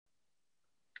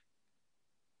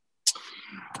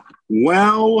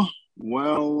Well,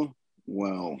 well,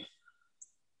 well.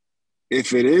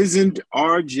 If it isn't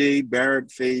RJ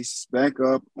Barrett face back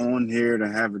up on here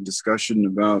to have a discussion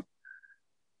about,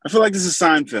 I feel like this is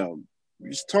Seinfeld. We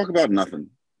just talk about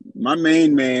nothing. My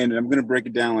main man, and I'm going to break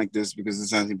it down like this because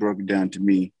this is how he broke it down to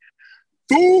me.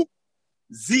 Fool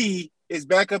Z is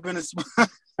back up in the spot.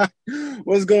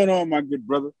 What's going on, my good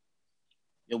brother?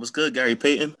 Yo, what's good, Gary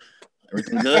Payton?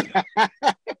 Everything good?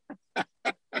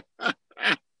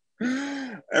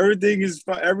 Everything is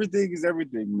fine. Everything is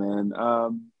everything, man.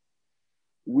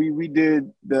 We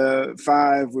did the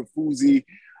 5 with Fuzi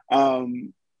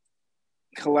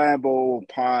collabo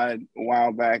pod a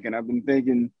while back, and I've been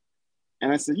thinking,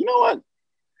 and I said, you know what?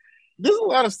 There's a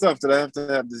lot of stuff that I have to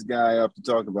have this guy up to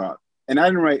talk about, and I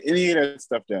didn't write any of that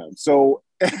stuff down. So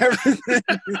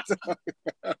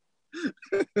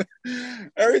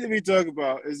everything we talk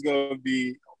about is going to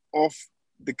be off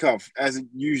the cuff, as it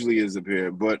usually is up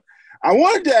here. But I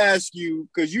wanted to ask you,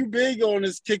 because you're big on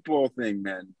this kickball thing,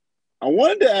 man. I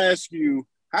wanted to ask you,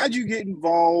 how'd you get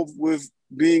involved with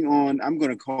being on, I'm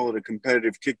going to call it a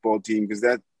competitive kickball team, because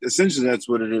that essentially that's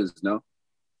what it is, no?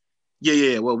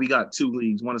 Yeah. Well, we got 2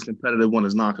 leagues. One is competitive, one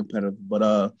is non-competitive.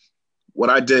 But what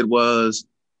I did was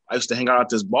I used to hang out at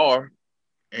this bar,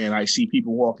 and I see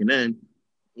people walking in,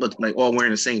 look like all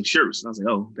wearing the same shirts. And I was like,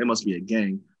 oh, they must be a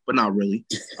gang, but not really.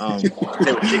 They were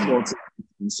kickball team.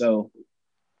 And so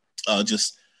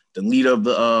just the leader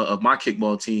of my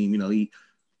kickball team,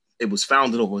 it was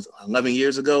founded over 11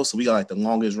 years ago. So we got like the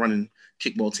longest running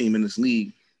kickball team in this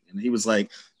league. And he was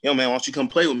like, yo, man, why don't you come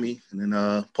play with me? And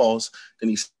then pause. Then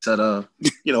he said, why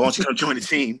don't you come join the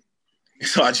team?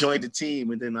 So I joined the team,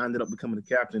 and then I ended up becoming the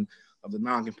captain of the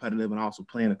non-competitive and also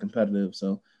playing a competitive.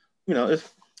 So,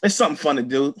 it's something fun to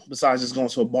do besides just going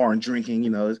to a bar and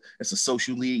drinking. It's a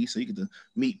social league, so you get to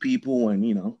meet people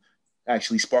and,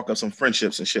 actually spark up some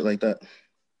friendships and shit like that.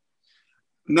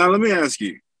 Now, let me ask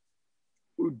you,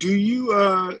 do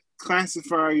you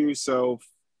classify yourself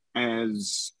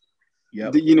as,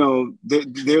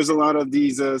 there's a lot of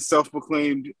these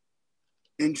self-proclaimed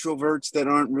introverts that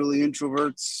aren't really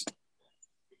introverts?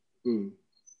 Am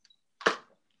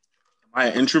I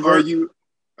an introvert?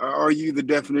 Are you the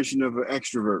definition of an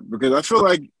extrovert? Because I feel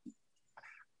like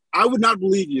I would not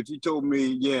believe you if you told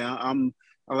me,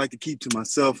 I like to keep to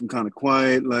myself and kind of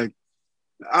quiet. Like,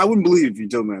 I wouldn't believe it if you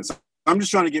told me that. So I'm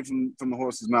just trying to get from the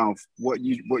horse's mouth what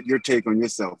your take on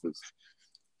yourself is.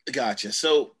 Gotcha.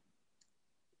 So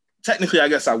technically, I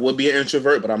guess I would be an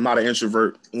introvert, but I'm not an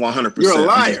introvert 100%. You're a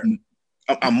liar.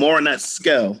 I'm more on that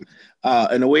scale.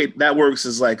 And the way that works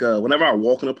is like whenever I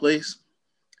walk in a place,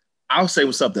 I'll say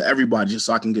what's up to everybody just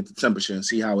so I can get the temperature and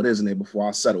see how it is in there before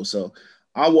I settle. So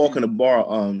I walk in the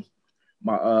bar.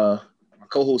 My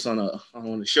co-host on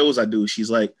the shows I do, she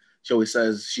always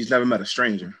says she's never met a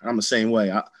stranger. I'm the same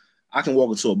way. I can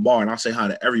walk into a bar and I'll say hi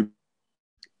to everybody.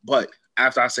 But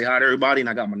after I say hi to everybody and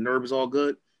I got my nerves all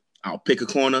good, I'll pick a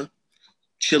corner,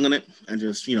 chilling it, and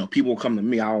just, people will come to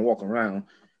me. I don't walk around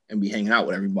and be hanging out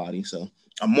with everybody. So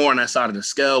I'm more on that side of the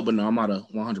scale, but no, I'm not a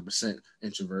 100%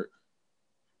 introvert.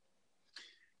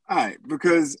 All right,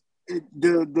 because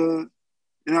and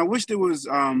I wish there was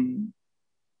a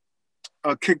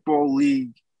kickball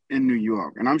league in New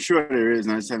York, and I'm sure there is,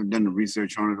 and I just haven't done the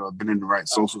research on it or been in the right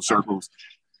social circles.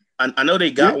 I know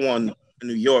they got one in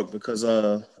New York because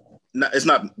it's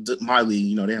not my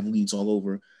league. They have leagues all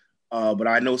over. But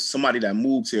I know somebody that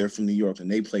moved here from New York and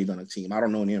they played on a team. I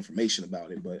don't know any information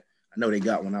about it, but I know they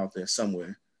got one out there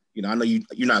somewhere. I know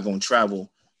you're not going to travel,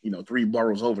 3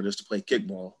 boroughs over just to play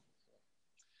kickball.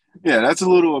 Yeah, that's a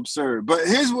little absurd. But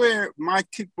here's where my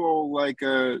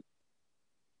kickball,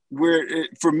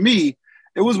 for me,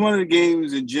 it was one of the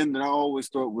games in gym that I always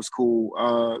thought was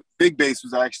cool. Big base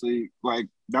was actually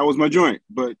that was my joint.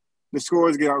 But the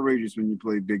scores get outrageous when you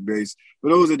play big base. For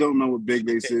those that don't know what big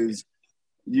base is,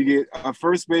 you get a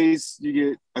first base, you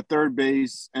get a third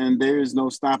base, and there is no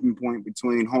stopping point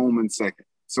between home and second.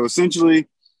 So essentially,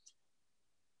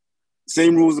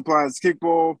 same rules apply as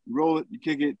kickball. Roll it, you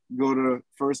kick it, go to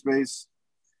first base.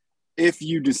 If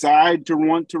you decide to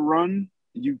want to run,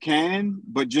 you can,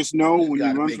 but just know when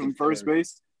you run from first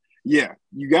base, you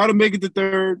got to make it to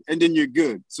third, and then you're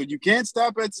good. So you can't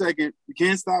stop at second. You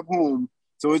can't stop home.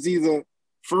 So it's either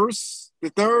first to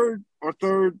third or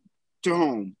third to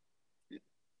home.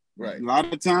 Right. A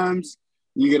lot of times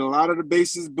you get a lot of the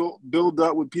bases build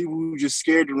up with people who are just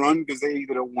scared to run because they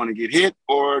either don't want to get hit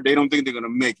or they don't think they're going to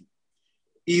make it.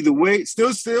 Either way,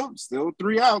 still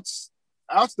 3 outs.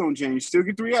 Outs don't change. Still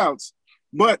get 3 outs.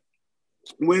 But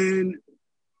when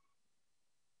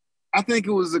I think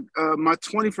it was my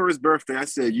 21st birthday, I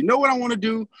said, you know what I want to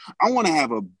do? I want to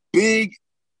have a big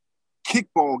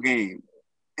kickball game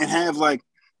and have like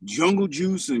jungle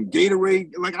juice and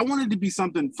Gatorade. Like I wanted to be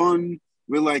something fun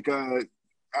where like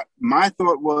my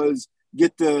thought was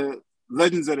get the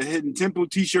Legends of the Hidden Temple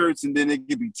t-shirts and then it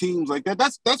could be teams like that.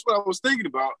 That's what I was thinking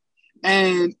about.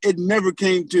 And it never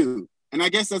came to. And I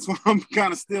guess that's why I'm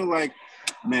kind of still like,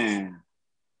 man,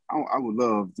 I would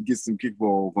love to get some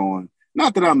kickball going.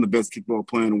 Not that I'm the best kickball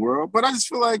player in the world, but I just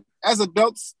feel like as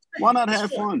adults, why not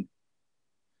have fun?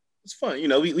 It's fun. You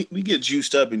know, we get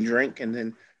juiced up and drink and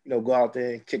then, you know, go out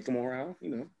there and kick them around, you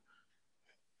know.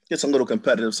 Gets a little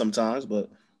competitive sometimes, but,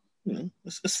 you know,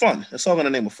 it's fun. It's all in the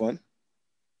name of fun.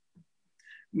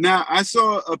 Now, I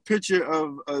saw a picture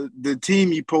of the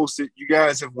team you posted. You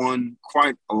guys have won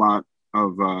quite a lot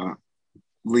of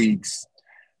leagues.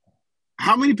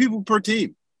 How many people per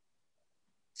team?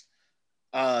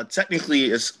 Technically,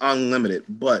 it's unlimited,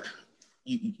 but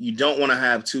you don't want to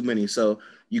have too many. So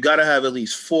you got to have at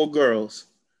least 4 girls.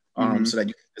 So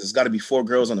that it's got to be 4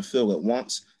 girls on the field at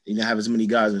once. You can have as many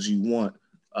guys as you want.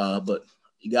 But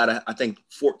you got to, I think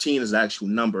 14 is the actual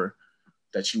number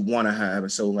that you want to have.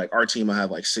 And so like our team will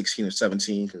have like 16 or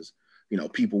 17 because, you know,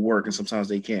 people work and sometimes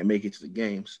they can't make it to the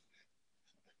games.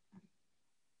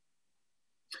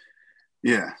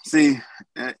 Yeah. See,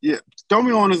 yeah. Throw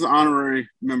me on as an honorary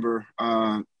member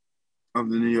of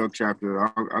the New York chapter.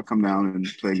 I'll come down and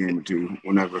play a game or two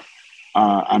whenever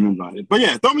I'm invited. But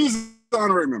yeah, throw me as an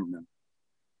honorary member, man.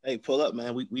 Hey, pull up,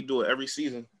 man. We do it every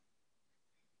season.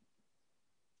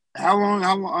 How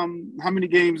how many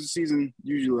games a season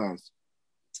usually lasts?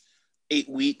 8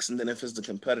 weeks, and then if it's the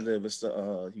competitive, it's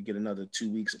the you get another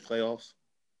 2 weeks of playoffs.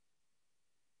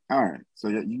 All right, so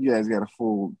you guys got a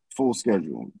full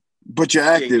schedule, but you're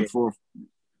active for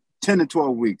 10 to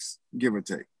 12 weeks, give or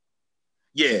take.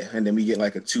 Yeah, and then we get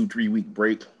like a 2-3 week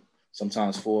break,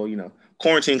 sometimes 4. You know,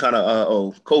 quarantine kind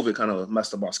of COVID kind of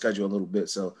messed up our schedule a little bit,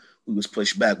 so we was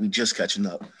pushed back. We just catching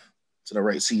up to the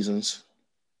right seasons.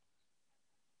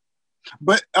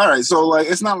 But all right, so like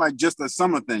it's not like just a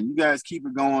summer thing. You guys keep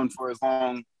it going for as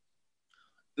long.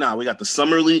 Nah, we got the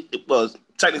summer league. Well,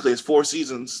 technically it's 4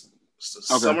 seasons: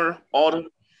 okay. Summer, autumn,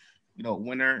 you know,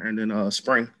 winter, and then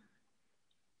spring.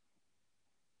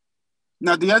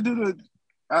 Now, do y'all do the?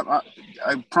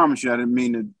 I promise you, I didn't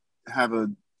mean to have a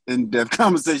in-depth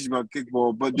conversation about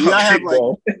kickball, but do y'all have like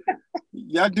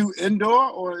y'all do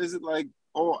indoor or is it like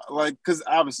because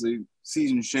obviously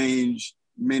seasons change.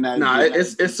 May not. Nah,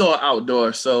 it's all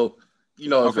outdoor. So, you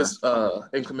know, if it's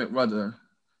inclement weather,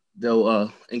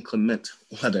 they'll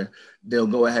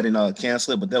go ahead and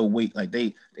cancel it, but they'll wait. Like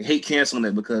they hate canceling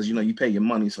it because, you know, you pay your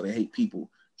money, so they hate people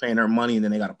paying their money and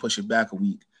then they got to push it back a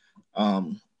week.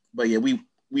 But yeah,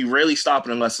 we rarely stop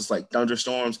it unless it's like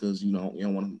thunderstorms because, you know, you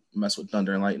don't want to mess with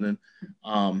thunder and lightning.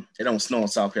 It don't snow in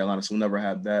South Carolina, so we'll never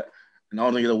have that. And the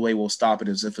only other way we'll stop it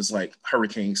is if it's like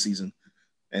hurricane season.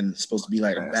 And it's supposed to be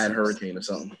like a bad hurricane or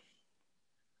something.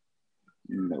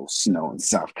 No snow in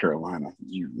South Carolina,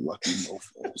 you lucky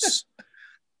mofos.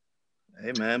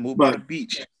 Hey man, move by the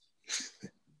beach.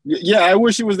 Yeah, I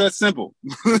wish it was that simple.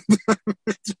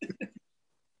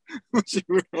 Wish it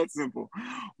was that simple.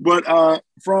 But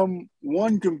from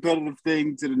one competitive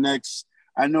thing to the next,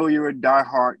 I know you're a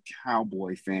diehard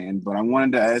Cowboy fan, but I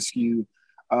wanted to ask you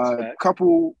a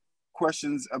couple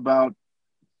questions about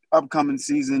upcoming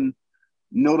season.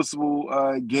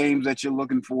 Noticeable games that you're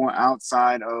looking for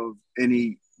outside of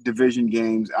any division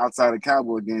games, outside of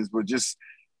Cowboy games, but just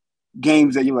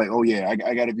games that you're like, oh yeah,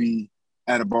 I got to be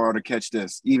at a bar to catch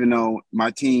this. Even though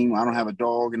my team, I don't have a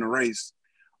dog in the race.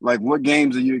 Like, what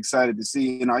games are you excited to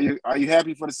see? And are you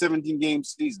happy for the 17-game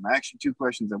season? I asked you 2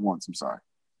 questions at once. I'm sorry.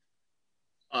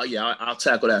 Yeah, I'll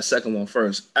tackle that second one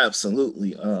first.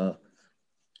 Absolutely.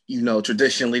 You know,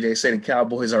 traditionally they say the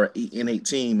Cowboys are an 8-8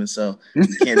 team, and so you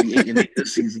can't be 8-8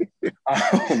 this season.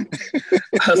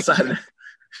 Outside of that,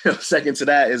 you know, second to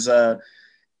that is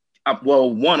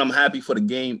one, I'm happy for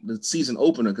the season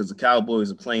opener because the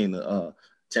Cowboys are playing the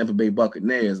Tampa Bay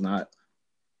Buccaneers. Not,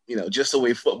 you know, just the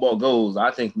way football goes,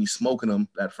 I think we smoking them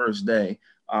that first day.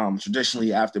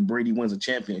 Traditionally, after Brady wins a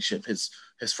championship, his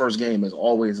first game is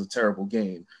always a terrible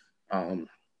game,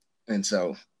 and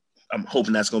so I'm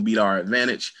hoping that's going to be to our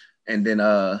advantage. And then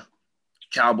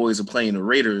Cowboys are playing the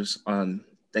Raiders on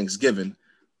Thanksgiving.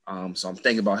 So I'm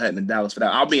thinking about heading to Dallas for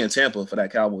that. I'll be in Tampa for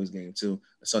that Cowboys game too.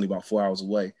 It's only about 4 hours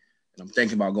away. And I'm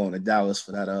thinking about going to Dallas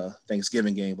for that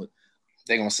Thanksgiving game, but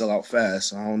they're going to sell out fast.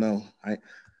 So I don't know. I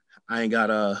ain't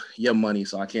got your money,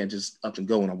 so I can't just up and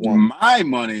go when I want. My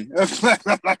money.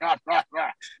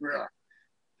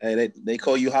 Hey, they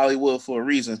call you Hollywood for a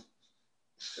reason.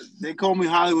 They call me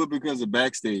Hollywood because of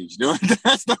backstage.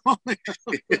 That's the only.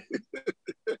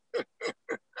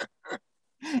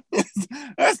 It's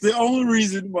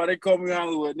reason why they call me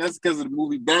Hollywood, and that's because of the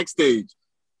movie Backstage.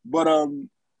 But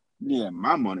yeah,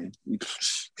 my money.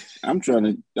 I'm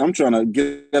trying to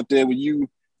get up there with you,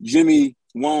 Jimmy,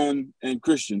 Juan, and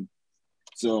Christian.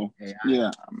 So Hey, yeah,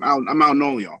 I'm out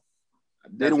knowing y'all.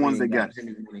 They're the ones that got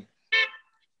it.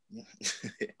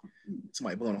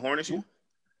 Somebody blowing a horn at you?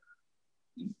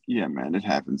 Yeah, man, it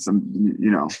happens.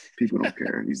 People don't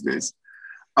care these days.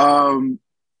 No,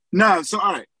 so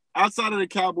all right. Outside of the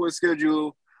Cowboys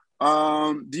schedule,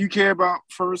 do you care about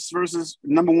first versus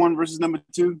number one versus number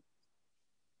two?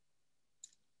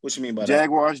 What you mean by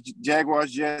Jaguars, that?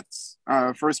 Jaguars, Jets,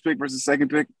 first pick versus second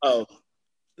pick? Oh,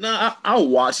 no, I'll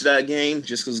watch that game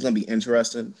just because it's gonna be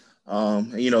interesting.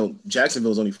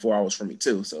 Jacksonville's only 4 hours from me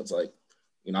too, so it's like,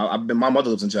 my mother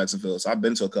lives in Jacksonville, so I've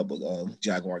been to a couple of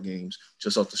Jaguar games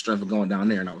just off the strength of going down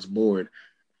there, and I was bored.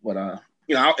 But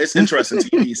it's interesting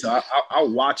TV, so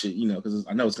I'll watch it, because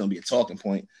I know it's gonna be a talking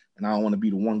point, and I don't want to be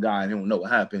the one guy and don't know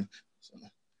what happened. So.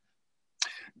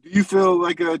 Do you feel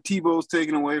like Tebow's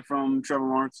taken away from Trevor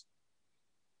Lawrence?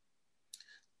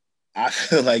 I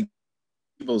feel like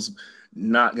Tebow's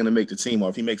not going to make the team, or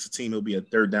if he makes the team, he'll be a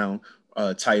third down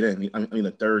tight end.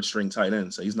 A third string tight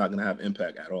end, so he's not going to have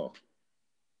impact at all.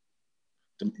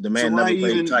 The man never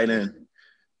played tight end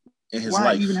in his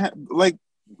life.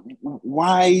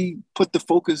 Why put the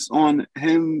focus on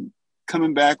him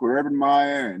coming back with Urban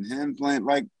Meyer and him playing?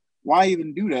 Like, why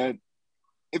even do that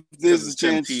if there's a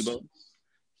chance? Tebow.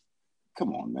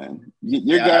 Come on, man.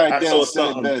 Your guy Dez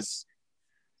said it best.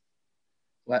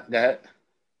 What, that?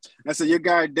 I said, your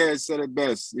guy Dez said it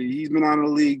best. He's been out of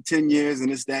the league 10 years,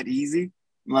 and it's that easy.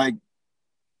 Like,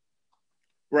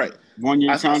 right. 1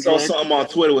 year contract. I saw something on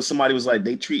Twitter where somebody was like,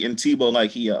 they treating Tebow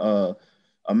like he a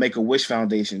Make-A-Wish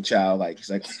Foundation child. Like,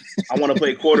 he's like, I want to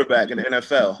play quarterback in the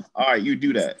NFL. All right, you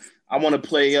do that. I want to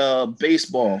play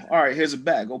baseball. All right, here's a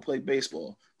bat. Go play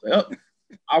baseball. Like,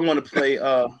 I want to play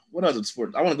what other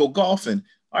sport? I want to go golfing.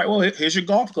 All right, well, here's your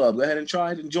golf club. Go ahead and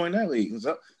try and join that league.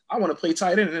 So, I want to play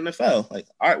tight end in the NFL. Like,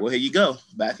 all right, well, here you go.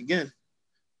 Back again.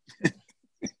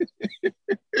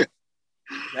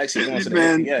 Actually, going to the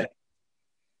NBA.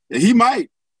 He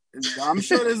might. I'm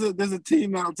sure there's a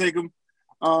team that'll take him.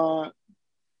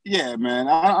 Yeah, man.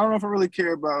 I don't know if I really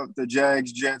care about the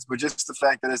Jags, Jets, but just the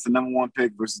fact that it's the number one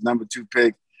pick versus number two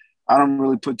pick, I don't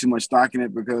really put too much stock in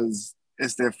it because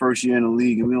it's their first year in the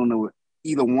league, and we don't know what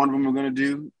either one of them are going to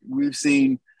do. We've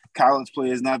seen college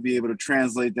players not be able to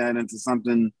translate that into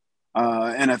something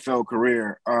NFL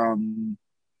career.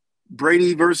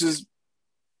 Brady versus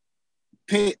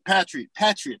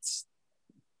Patriots.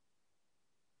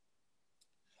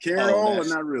 Care at all or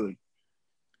not really?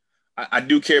 I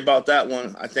do care about that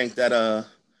one. I think that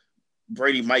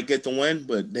Brady might get the win,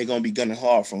 but they're going to be gunning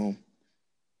hard for him.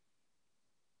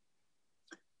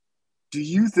 Do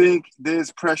you think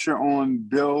there's pressure on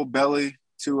Bill Belly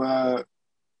to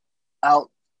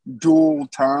out-duel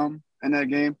Tom in that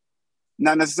game?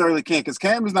 Not necessarily Cam, because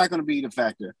Cam is not going to be the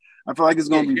factor. I feel like it's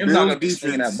going to be Bill's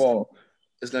defense. That ball.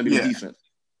 It's going to be the defense.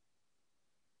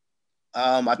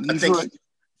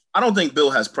 I don't think Bill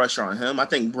has pressure on him. I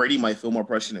think Brady might feel more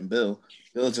pressure than Bill.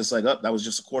 Bill's just like, that was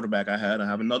just a quarterback I had. I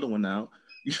have another one now.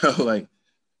 Like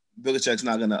Belichick's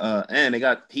not gonna. And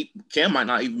Cam might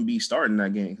not even be starting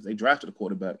that game because they drafted a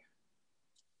quarterback.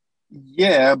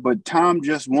 Yeah, but Tom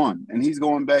just won, and he's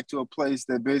going back to a place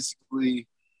that basically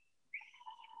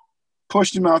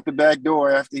pushed him out the back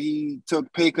door after he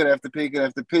took pay cut after pay cut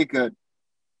after pay cut.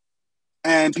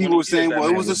 And people were saying, well,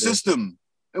 it was a system.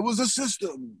 It was a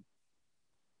system.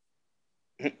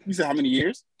 You said how many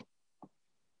years?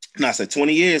 No, I said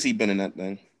 20 years he's been in that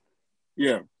thing.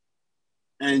 Yeah.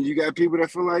 And you got people that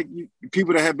feel like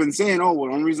people that have been saying, oh, well,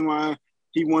 the only reason why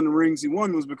he won the rings he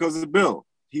won was because of Bill.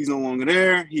 He's no longer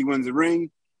there. He wins the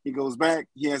ring. He goes back.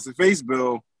 He has to face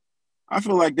Bill. I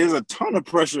feel like there's a ton of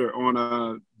pressure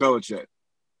on Belichick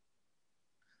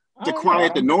to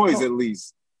quiet the noise at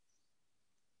least.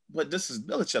 But this is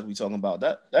Belichick we talking about.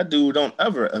 That dude don't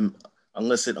ever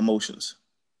elicit emotions.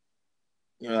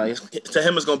 To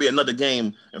him, it's going to be another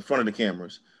game in front of the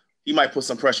cameras. He might put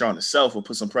some pressure on himself or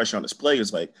put some pressure on his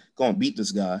players, like, go and beat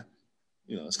this guy.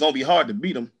 It's going to be hard to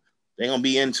beat him. They're going to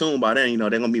be in tune by then. They're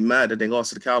going to be mad that they lost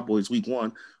to the Cowboys week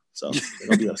 1. So they're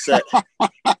going to be upset.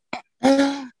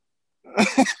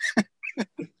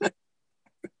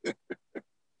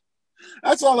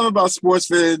 That's all about sports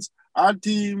fans. Our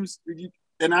teams,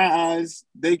 in our eyes,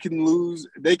 they can lose.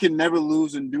 They can never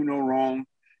lose and do no wrong.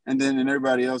 And then in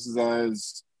everybody else's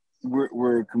eyes,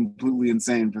 we're completely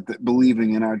insane for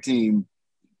believing in our team,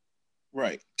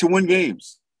 right, to win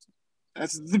games.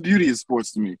 That's the beauty of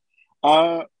sports to me.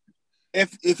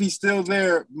 If he's still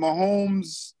there,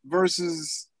 Mahomes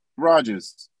versus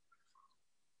Rodgers.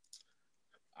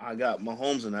 I got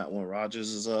Mahomes in that one. Rodgers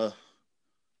is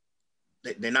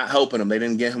they're not helping him. They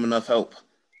didn't get him enough help.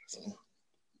 So,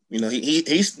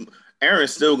 he's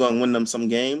Aaron's still gonna win them some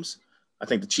games. I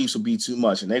think the Chiefs will be too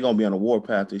much, and they're gonna be on a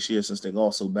warpath this year since they're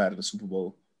also bad at the Super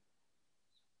Bowl.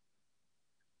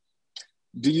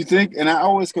 Do you think, and I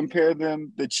always compare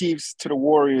them, the Chiefs to the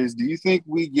Warriors, do you think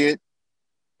we get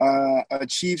a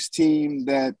Chiefs team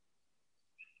that,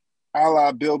 a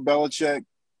la Bill Belichick,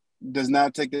 does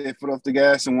not take their foot off the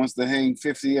gas and wants to hang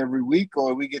 50 every week,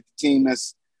 or we get the team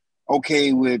that's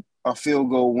okay with a field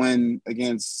goal win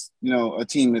against, a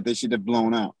team that they should have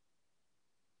blown out?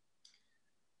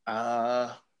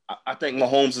 I think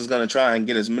Mahomes is going to try and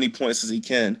get as many points as he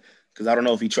can because I don't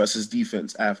know if he trusts his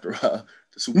defense after the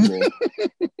Super Bowl.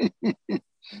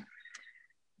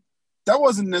 That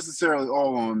wasn't necessarily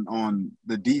all on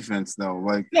the defense, though.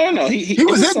 Like, no, he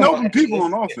was hitting open people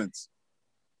on offense.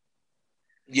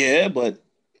 Yeah, but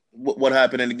what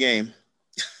happened in the game?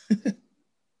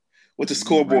 What the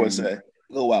scoreboard say?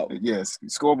 Go out. Yes,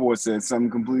 scoreboard said something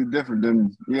completely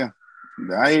different.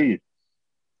 I hear you.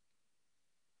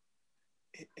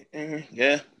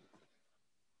 Yeah.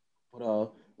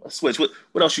 But let's switch.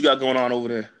 What else you got going on over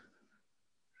there?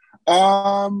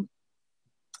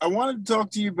 I wanted to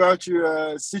talk to you about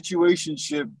your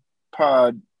situationship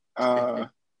pod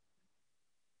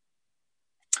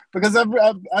because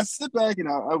I sit back and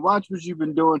I watch what you've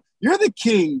been doing. You're the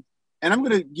king, and I'm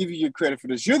going to give you your credit for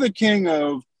this. You're the king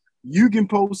of you can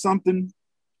post something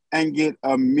and get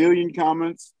 1 million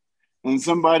comments, and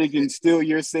somebody can steal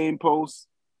your same post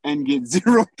and get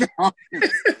 0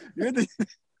 comments. You're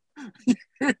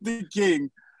the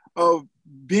king of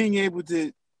being able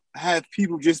to have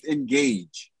people just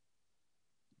engage.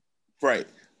 Right.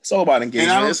 It's all about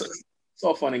engagement. It's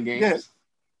all fun and games.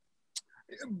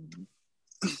 Yeah.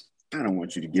 I don't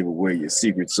want you to give away your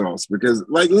secret sauce because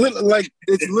like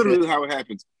it's literally how it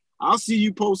happens. I'll see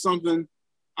you post something.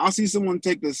 I'll see someone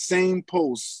take the same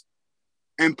post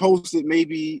and post it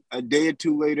maybe a day or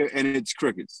two later and it's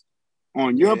crickets.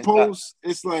 On your post,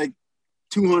 it's like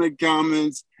 200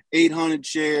 comments, 800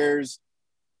 shares,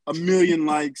 1 million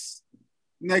likes.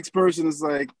 Next person is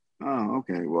like, oh,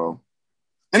 okay, well.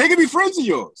 And they can be friends of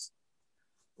yours.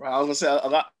 Right, I was gonna say a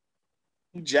lot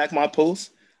jack my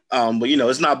post. But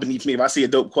it's not beneath me. If I see a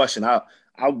dope question,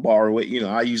 I'll borrow it.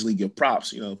 I usually give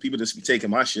props. People just be taking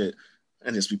my shit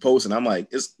and just be posting. I'm like,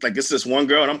 it's this one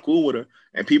girl and I'm cool with her.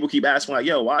 And people keep asking like,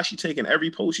 yo, why is she taking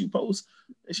every post you post?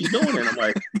 And she's doing it. I'm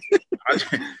like,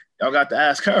 y'all got to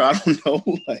ask her. I don't know.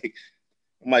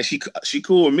 I'm like, she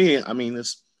cool with me. I mean,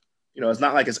 it's it's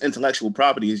not like it's intellectual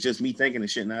property. It's just me thinking and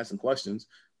shit and asking questions.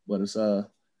 But it's hey,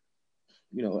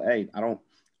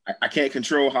 I can't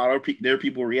control how their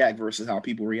people react versus how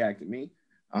people react to me.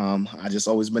 I just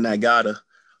always been that guy to,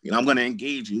 I'm going to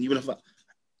engage you, even if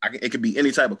it could be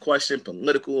any type of question,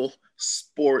 political,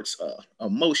 sports,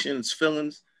 emotions,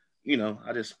 feelings.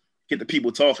 I just get the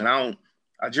people talking. I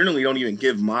generally don't even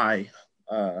give my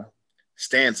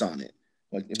stance on it.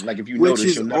 Like if you Which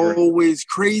notice, is always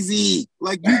crazy.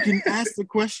 Like you can ask the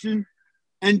question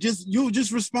and you'll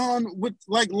just respond with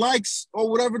likes or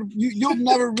whatever. You'll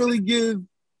never really give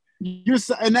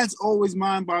and that's always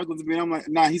mind-boggling to me. I'm like,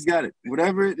 nah, he's got it.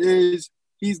 Whatever it is,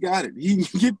 he's got it. He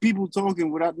can get people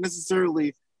talking without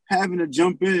necessarily having to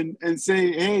jump in and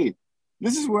say, hey,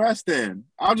 this is where I stand.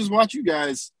 I'll just watch you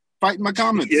guys fight in my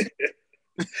comments. Yeah.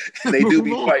 They do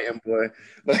be fighting, boy.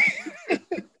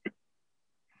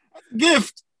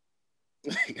 Gift.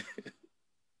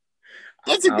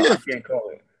 That's a gift. I can't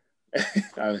call it.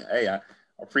 Hey, I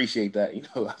appreciate that.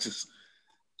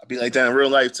 I'll be like that in real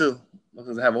life too.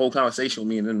 Because I have a whole conversation with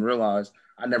me and then realize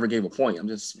I never gave a point. I'm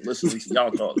just listening to y'all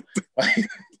talk.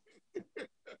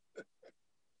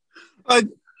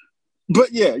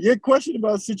 But yeah, your question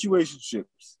about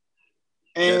situationships.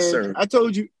 And yes, sir. I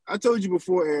told you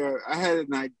before air, I had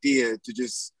an idea to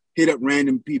just hit up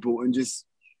random people and just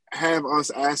have us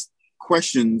ask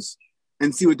questions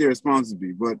and see what their response would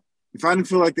be. But if I didn't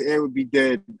feel like the air would be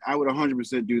dead, I would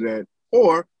 100% do that.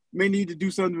 Or may need to do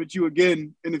something with you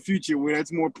again in the future where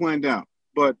that's more planned out.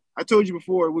 But I told you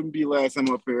before it wouldn't be last time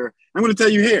up here. I'm going to tell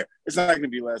you here, it's not going to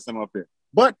be last time up here.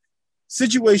 But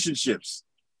situationships.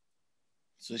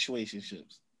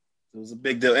 It was a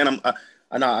big deal. And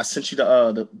I know I sent you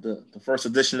the first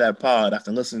edition of that pod.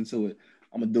 After listening to it,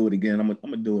 I'm going to do it again. I'm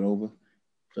gonna do it over.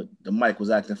 The mic was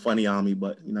acting funny on me,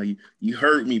 but you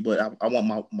heard me, but I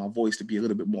want my voice to be a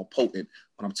little bit more potent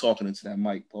when I'm talking into that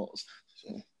mic. Pause.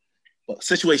 So. But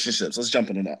situationships, let's jump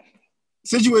into that.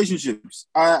 situationships.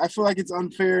 I feel like it's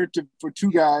unfair for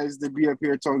two guys to be up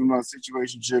here talking about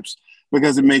situationships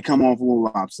because it may come off a little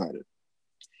lopsided.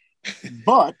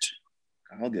 But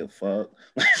I don't give a fuck.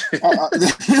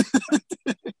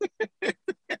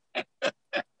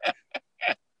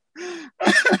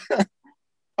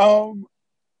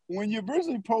 When you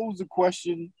originally posed the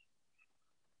question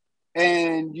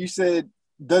and you said,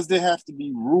 does there have to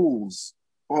be rules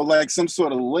or like some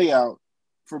sort of layout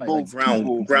for both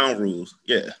people? Ground rules.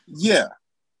 Yeah. Yeah.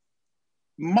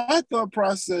 My thought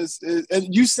process is,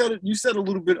 and you said a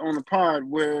little bit on the pod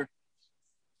where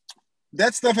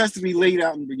that stuff has to be laid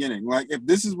out in the beginning. Like if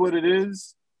this is what it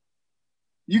is,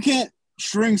 you can't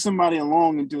string somebody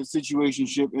along into a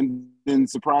situationship and then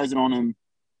surprise it on them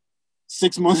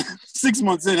 6 months, 6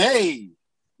 months in. Hey,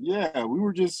 yeah, we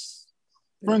were just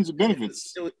friends with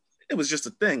benefits. It was just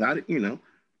a thing.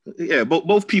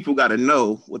 Both people got to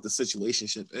know what the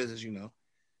situationship is.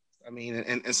 I mean,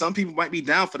 and some people might be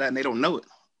down for that and they don't know it.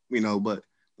 But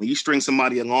when you string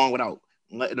somebody along without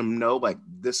letting them know, like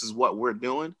this is what we're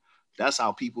doing, that's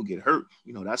how people get hurt.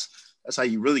 That's how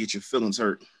you really get your feelings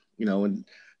hurt. And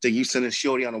then you send a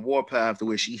shorty on a warpath to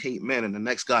where she hate men, and the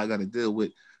next guy got to deal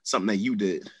with something that you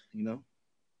did.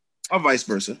 Or vice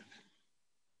versa.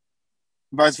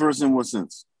 Vice versa in what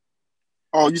sense?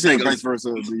 Oh, you saying vice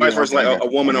versa? Vice versa, like a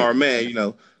woman or a man.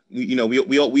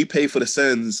 We pay for the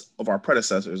sins of our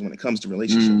predecessors when it comes to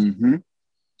relationships. Mm-hmm.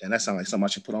 And that sounds like something I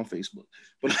should put on Facebook.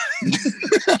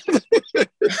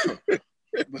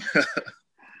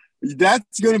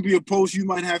 That's going to be a post you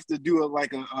might have to do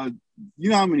you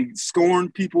know how many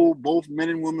scorned people, both men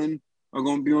and women, are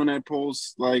going to be on that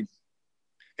post? Like,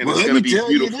 and well, it's going to be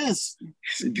beautiful. It's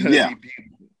going to be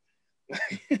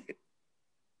beautiful.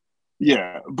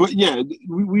 Yeah, but yeah,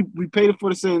 we paid for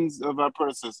the sins of our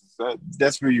predecessors.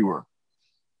 That's where you were.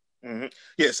 Mm-hmm.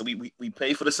 Yeah, so we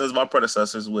pay for the sins of our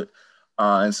predecessors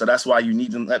and so that's why you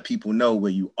need to let people know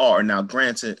where you are. Now,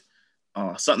 granted,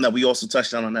 something that we also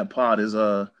touched on that pod is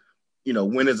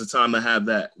when is the time to have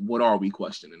that what are we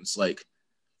question? And it's like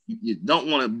you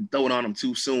don't want to throw it on them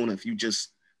too soon if you just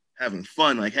having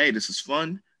fun. Like, hey, this is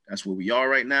fun. That's where we are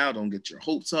right now. Don't get your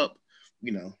hopes up.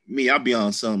 Me, I'll be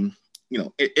on some.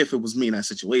 If it was me in that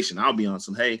situation, I'll be on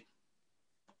some, hey,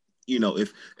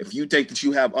 if you think that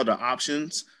you have other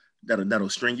options that'll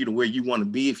string you to where you want to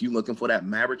be, if you're looking for that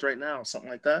marriage right now or something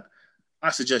like that, I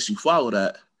suggest you follow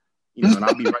that, and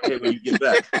I'll be right here when you get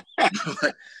back.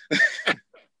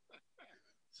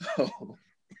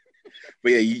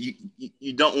 But yeah,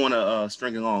 you don't want to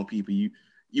string along people.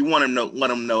 You want to let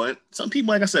them know it. Some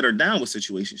people, like I said, are down with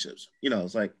situationships.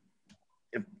 It's like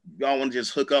if y'all want to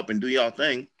just hook up and do y'all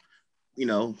thing,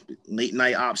 late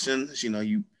night options,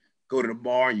 you go to the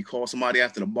bar and you call somebody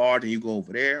after the bar, then you go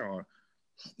over there. Or,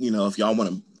 if y'all want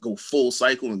to go full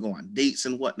cycle and go on dates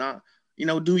and whatnot,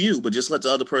 do you, but just let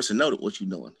the other person know that what you're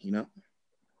doing, You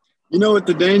know what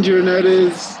the danger in that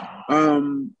is?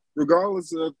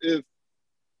 Regardless of if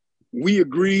we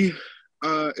agree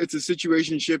it's a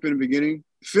situationship in the beginning,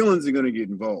 feelings are going to get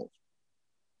involved.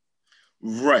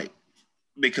 Right.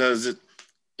 Because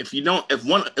if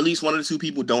at least one of the two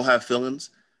people don't have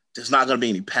feelings, there's not going to be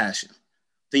any passion.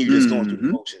 Then you're just going through the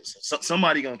motions. So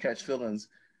somebody going to catch feelings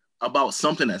about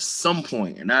something at some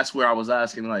point. And that's where I was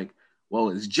asking, like, well,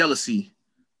 is jealousy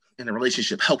in a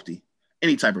relationship healthy?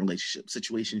 Any type of relationship,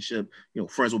 situationship,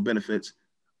 friends with benefits.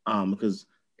 Because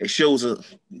it shows to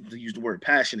use the word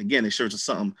passion again, it shows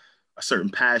a certain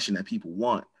passion that people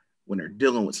want when they're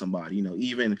dealing with somebody,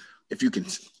 even if you can,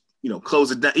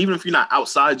 close it down, even if you're not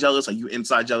outside jealous, like you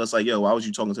inside jealous, like, yo, why was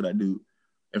you talking to that dude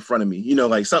in front of me?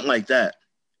 Like something like that.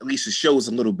 At least it shows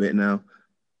a little bit now.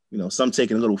 Some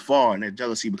take it a little far and that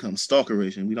jealousy becomes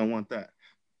stalkerish, and we don't want that.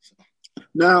 So.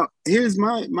 Now, here's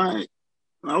when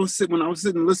I was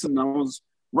sitting listening, I was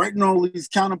writing all these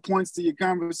counterpoints to your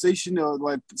conversation,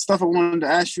 like stuff I wanted to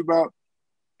ask you about.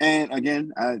 And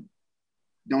again, I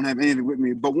don't have anything with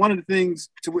me, but one of the things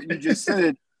to what you just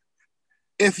said,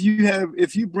 if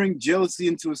you bring jealousy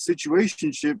into a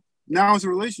situationship, now it's a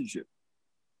relationship.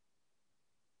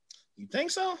 You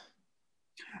think so?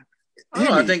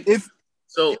 I think if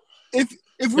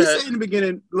we say in the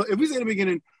beginning,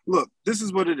 look, this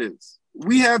is what it is.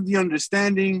 We have the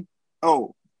understanding,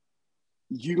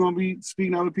 you're gonna be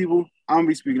speaking to other people, I'm gonna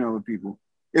be speaking to other people.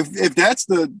 If that's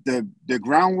the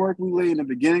groundwork we lay in the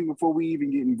beginning before we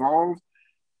even get involved,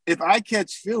 if I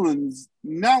catch feelings,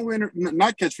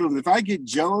 if I get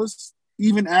jealous,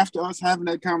 even after us having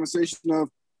that conversation of,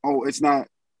 it's not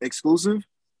exclusive,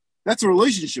 that's a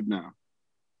relationship now.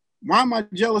 Why am I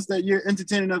jealous that you're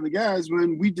entertaining other guys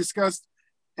when we discussed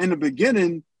in the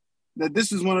beginning that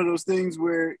this is one of those things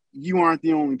where you aren't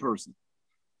the only person?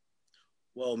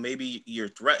 Well, maybe you're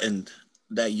threatened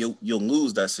that you'll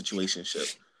lose that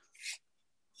situationship,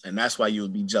 and that's why you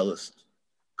would be jealous.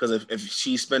 Because if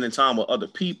she's spending time with other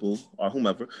people or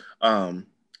whomever,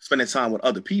 spending time with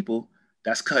other people,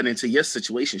 that's cutting into your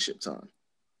situationship time.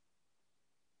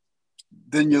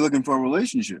 Then you're looking for a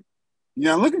relationship.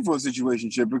 You're not looking for a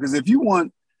situationship because if you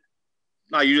want,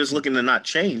 No, you're just looking to not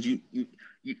change. You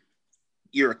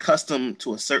you're accustomed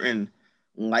to a certain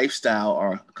lifestyle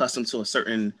or accustomed to a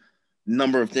certain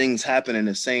number of things happening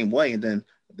the same way, and then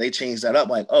they change that up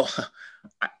like, oh,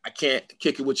 I can't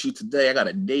kick it with you today. I got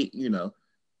a date,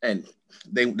 and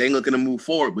they looking to move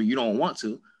forward, but you don't want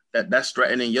to. That's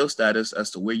threatening your status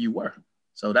as to where you were.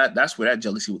 So that's where that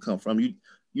jealousy would come from.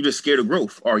 You just scared of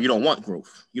growth, or you don't want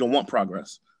growth. You don't want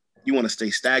progress. You want to stay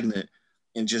stagnant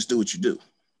and just do what you do.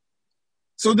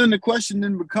 so then the question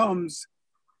then becomes,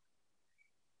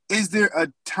 is there a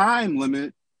time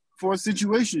limit for a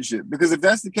situationship? Because if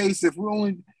that's the case, if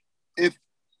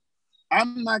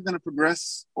I'm not going to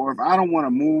progress, or if I don't want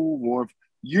to move, or if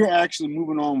you're actually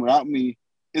moving on without me,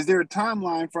 is there a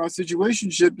timeline for our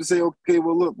situationship to say, okay,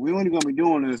 well, look, we're only going to be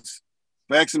doing this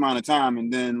for X amount of time,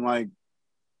 and then like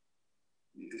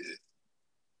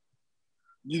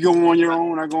you go on your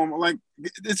own, I go on, like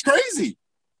it's crazy.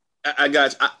 I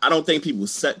got. I don't think people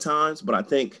set times, but I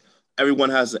think everyone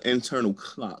has an internal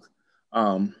clock.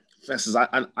 For instance,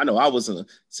 I know I was in a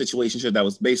situation that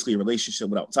was basically a relationship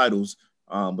without titles,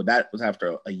 but that was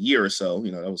after a year or so.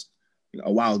 That was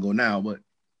a while ago now, but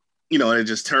it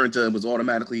just turned to it was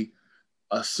automatically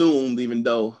assumed, even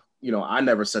though I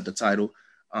never set the title,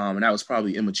 and that was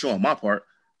probably immature on my part.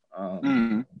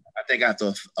 Mm. I think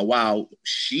after a while,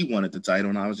 she wanted the title,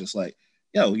 and I was just like,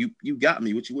 "Yo, you got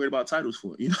me. What you worried about titles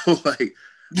for?" Like,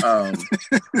 um,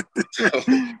 so,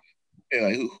 yeah,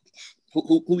 like,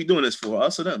 who we doing this for?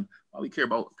 Us or them? Why we care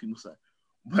about what people say?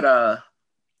 But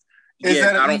Is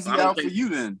yeah, that I an don't easy I don't out for think you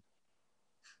then?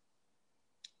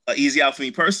 easy out for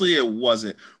me personally. It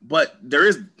wasn't, but there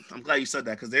is. I'm glad you said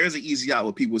that because there is an easy out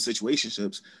with people with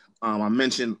situationships. I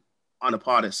mentioned on the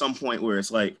pod at some point where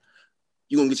it's like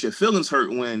you're gonna get your feelings hurt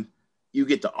when you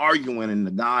get to arguing and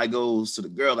the guy goes to the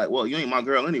girl like, well, you ain't my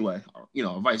girl anyway,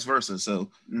 or vice versa. So,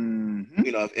 Mm-hmm.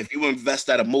 if you invest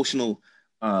that emotional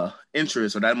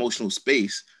interest or that emotional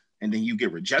space and then you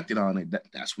get rejected on it,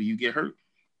 that's where you get hurt.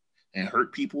 And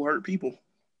hurt people hurt people.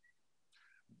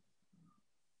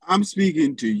 I'm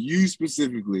speaking to you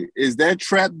specifically. Is that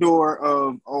trapdoor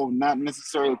of not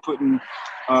necessarily putting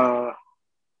uh,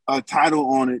 a title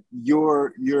on it,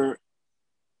 your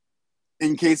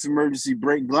in case of emergency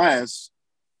break glass,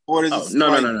 or is Oh it no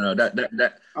no like no no no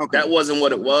okay, that wasn't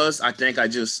what it was. I think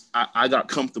I got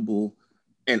comfortable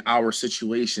in our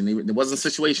situation. It wasn't a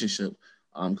situationship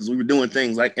because we were doing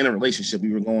things like in a relationship.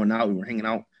 We were going out, we were hanging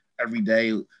out every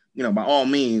day. By all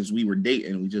means, we were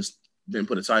dating. We just didn't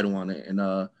put a title on it. And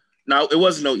now it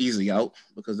wasn't no easy out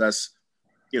because that's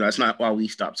not why we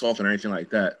stopped talking or anything like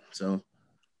that. So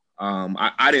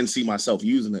I didn't see myself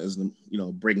using it as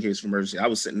breaking case for emergency. I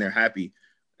was sitting there happy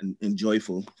and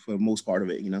joyful for the most part of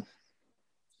it.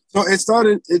 so it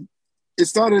started a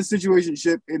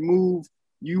situationship. It moved.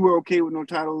 You were okay with no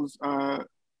titles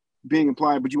being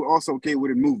applied, but you were also okay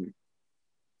with it moving.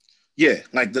 Yeah,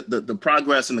 like the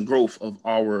progress and the growth of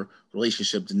our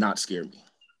relationship did not scare me.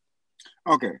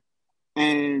 Okay,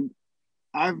 and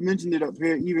I've mentioned it up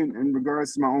here, even in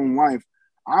regards to my own wife.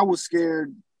 I was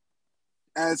scared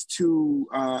as to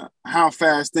how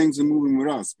fast things are moving with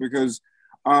us because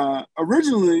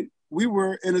originally we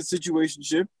were in a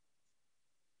situationship,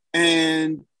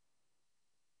 and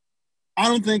I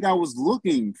don't think I was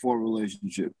looking for a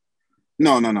relationship.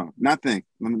 No, not think.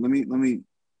 Let me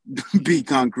be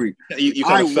concrete. You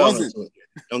kind I of fell wasn't. into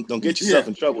it. Don't get yourself Yeah.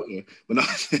 in trouble here. But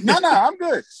no. No, I'm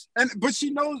good. But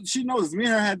she knows. Me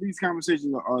and her had these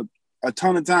conversations a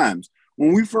ton of times.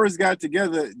 When we first got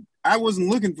together, I wasn't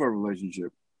looking for a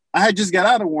relationship. I had just got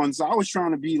out of one, so I was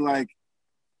trying to be like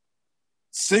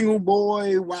single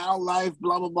boy, wild life,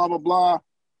 blah blah blah blah blah.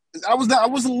 I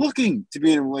wasn't looking to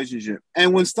be in a relationship.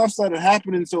 And when stuff started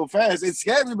happening so fast, it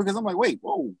scared me because I'm like, wait,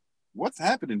 whoa, what's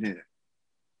happening here?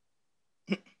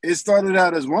 It started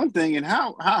out as one thing, and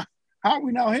how are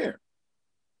we now here?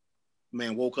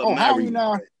 Man woke up Oh, how are we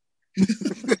married.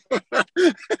 now?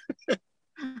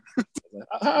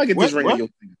 How I get this ring on What? your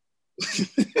finger?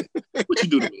 What you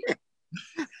do to me?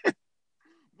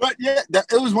 But yeah,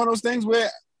 it was one of those things where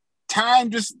time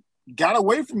just got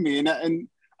away from me, and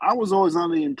I was always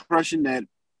under the impression that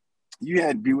you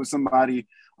had to be with somebody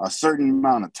a certain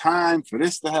amount of time for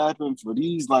this to happen, for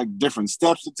these like different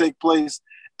steps to take place,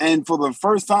 and for the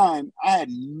first time, I had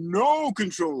no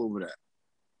control over that.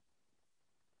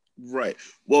 Right.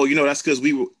 Well, that's because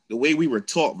the way we were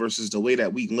taught versus the way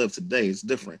that we live today is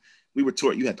different. We were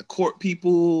taught you had to court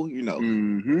people,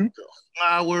 Mm-hmm.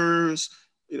 flowers,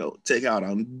 take out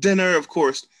on dinner. Of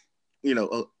course, a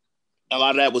lot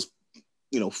of that was,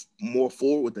 more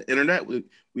forward with the internet.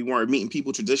 We weren't meeting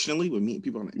people traditionally. We're meeting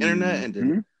people on the internet, and then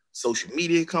Mm-hmm. social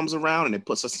media comes around and it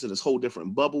puts us into this whole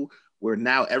different bubble where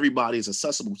now everybody is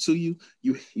accessible to you.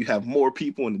 You have more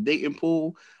people in the dating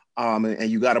pool, and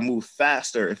you got to move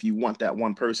faster if you want that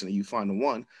one person and you find the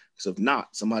one. Because if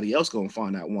not, somebody else gonna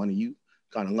find that one, and you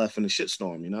kind of left in the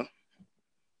shitstorm.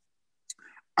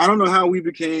 I don't know how we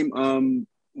became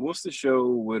what's the show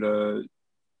with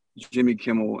Jimmy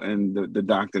Kimmel and the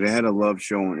doctor? They had a love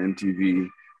show on MTV.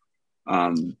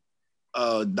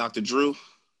 Dr. Drew.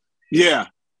 Yeah.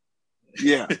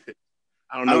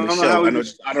 I don't know the know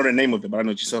show. I know the name of it, but I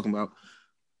know what you're talking about.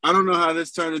 I don't know how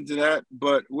this turned into that,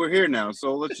 but we're here now,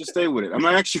 so let's just stay with it. I'm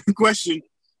gonna ask you a question,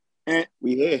 and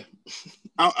we here.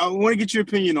 I want to get your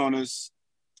opinion on this.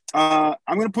 I'm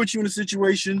gonna put you in a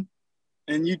situation,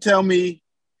 and you tell me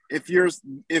if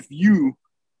you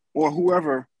or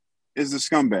whoever is a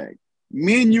scumbag.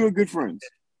 Me and you are good friends.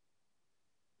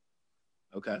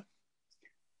 Okay.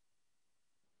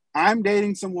 I'm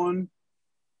dating someone.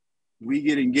 We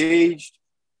get engaged.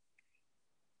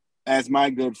 As my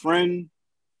good friend,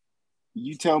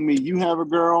 you tell me you have a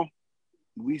girl.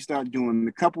 We start doing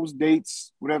the couples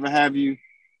dates, whatever have you.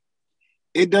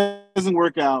 It doesn't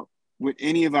work out with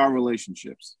any of our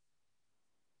relationships.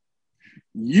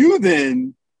 You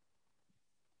then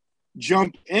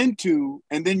jump into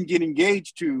and then get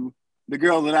engaged to the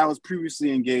girl that I was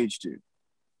previously engaged to.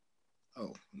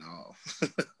 Oh, no.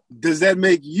 Does that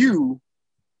make you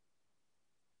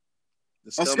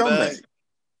a scumbag?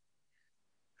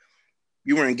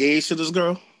 You were engaged to this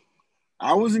girl?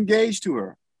 I was engaged to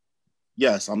her.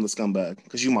 Yes, I'm the scumbag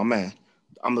because you my man.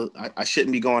 I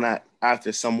shouldn't be going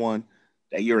after someone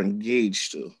that you're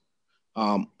engaged to.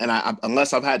 And I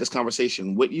unless I've had this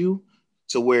conversation with you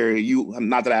to where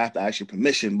not that I have to ask your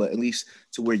permission, but at least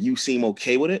to where you seem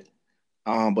okay with it.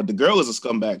 But the girl is a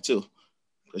scumbag too.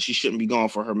 Because she shouldn't be going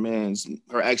for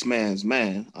her ex-man's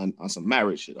man on some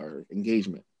marriage or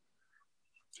engagement.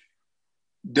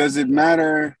 Does it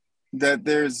matter that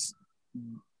there's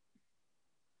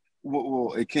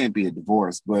well, it can't be a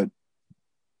divorce, but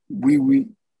we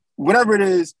whatever it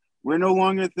is, we're no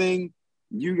longer a thing.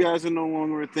 You guys are no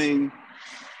longer a thing.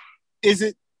 Is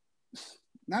it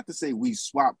not to say we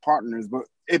swap partners, but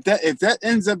if that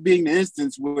ends up being the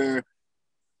instance where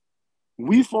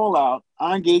we fall out,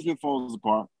 our engagement falls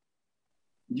apart,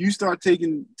 you start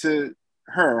taking to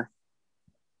her,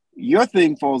 your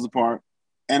thing falls apart,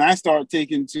 and I start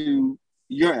taking to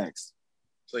your ex.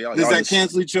 So does that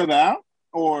cancel each other out?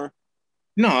 Or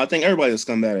no, I think everybody's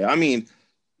scumbag. I mean,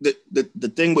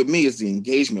 the thing with me is the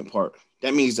engagement part.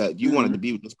 That means that you wanted to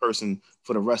be with this person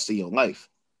for the rest of your life.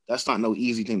 That's not no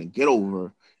easy thing to get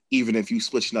over, even if you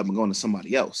switching up and going to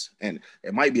somebody else. And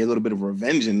it might be a little bit of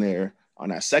revenge in there on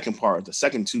that second part. The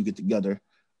second two get together,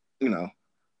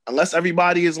 unless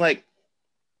everybody is like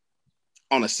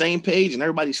on the same page and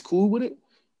everybody's cool with it.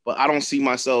 But I don't see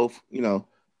myself,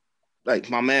 like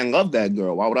my man loved that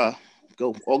girl. Why would I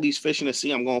go all these fish in the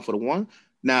sea? I'm going for the one.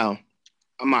 Now,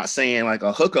 I'm not saying like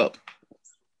a hookup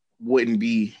wouldn't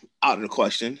be out of the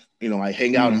question. I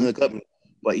hang out and hook up,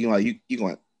 but you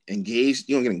going to engage,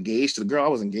 you don't get engaged to the girl I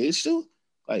was engaged to.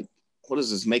 Like, what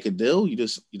does this make a deal? You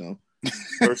just,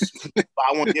 first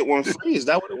buy one, get one free. Is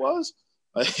that what it was?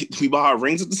 Like, we buy our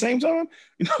rings at the same time?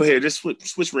 Here, just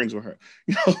switch rings with her.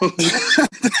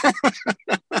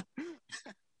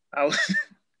 I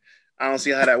don't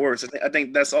see how that works. I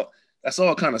think that's all. That's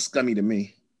all kind of scummy to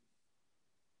me.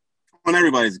 On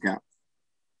everybody's account.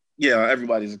 Yeah,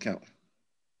 everybody's account.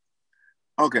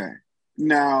 Okay.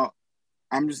 Now,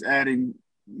 I'm just adding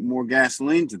more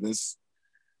gasoline to this.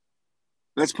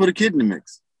 Let's put a kid in the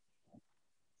mix.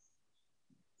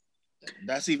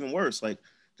 That's even worse. Like,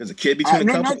 there's a kid between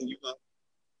a couple.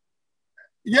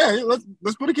 Yeah,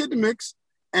 let's put a kid in the mix,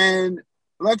 and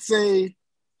let's say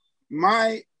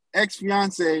my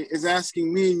ex-fiance is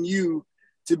asking me and you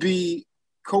to be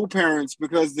co-parents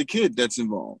because the kid that's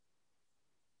involved.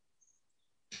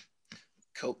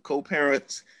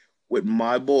 Co-parents with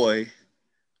my boy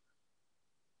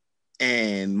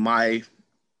and my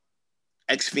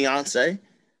ex-fiance,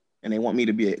 and they want me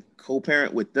to be a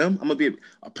co-parent with them. I'm gonna be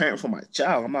a parent for my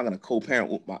child. I'm not gonna co-parent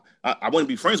with I wouldn't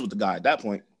be friends with the guy at that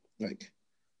point. Like,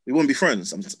 we wouldn't be friends.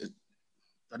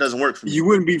 That doesn't work for me. You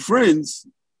wouldn't be friends,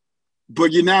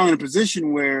 but you're now in a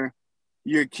position where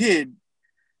your kid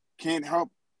can't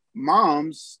help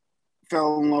mom's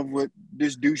fell in love with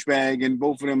this douchebag, and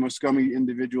both of them are scummy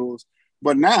individuals.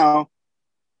 But now,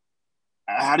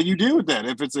 how do you deal with that?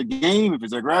 If it's a game, if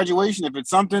it's a graduation, if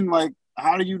it's something like,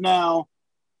 how do you now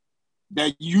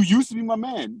that you used to be my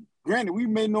man? Granted, we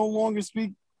may no longer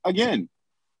speak again,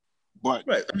 but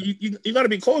right. I mean, you got to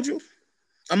be cordial.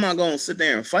 I'm not going to sit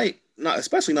there and fight, not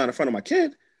especially not in front of my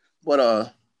kid.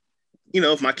 But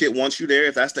if my kid wants you there,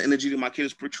 if that's the energy that my kid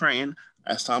is portraying,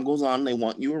 as time goes on, they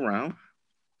want you around.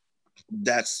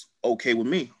 That's okay with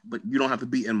me. But you don't have to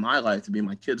be in my life to be in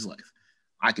my kid's life.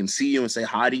 I can see you and say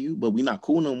hi to you, but we're not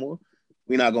cool no more.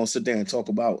 We're not going to sit there and talk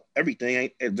about everything.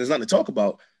 There's nothing to talk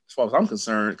about as far as I'm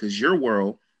concerned, because your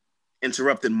world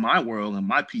interrupted my world and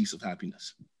my peace of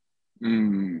happiness.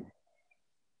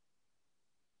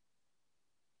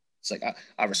 It's like,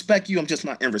 I respect you. I'm just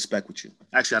not in respect with you.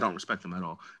 Actually, I don't respect them at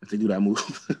all if they do that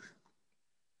move.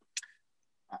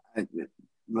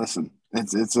 Listen,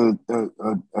 it's a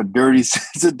dirty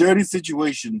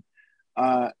situation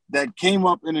that came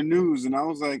up in the news, and I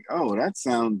was like, oh, that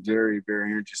sounds very,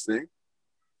 very interesting.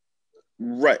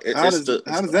 Right. How does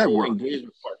that work?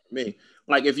 Engagement part for me.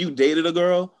 Like if you dated a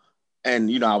girl and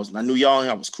I knew y'all and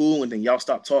I was cool, and then y'all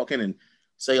stopped talking, and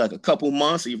say like a couple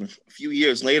months, even a few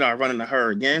years later, I run into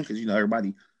her again because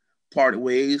everybody parted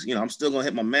ways. I'm still gonna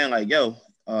hit my man like, yo,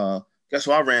 guess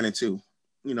who I ran into?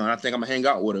 And I think I'm gonna hang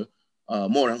out with her.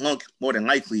 More than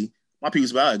likely, my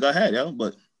people's about it. Go ahead, yo.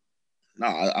 But no,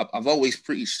 I've always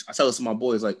preached. I tell this to my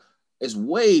boys, like, it's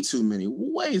way too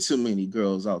many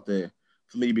girls out there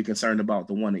for me to be concerned about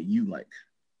the one that you like.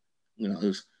 Now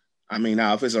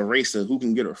if it's a race to who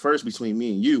can get her first between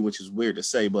me and you, which is weird to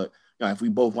say, but if we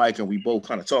both like her, we both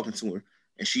kind of talking to her,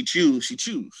 and she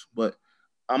choose. But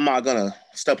I'm not gonna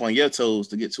step on your toes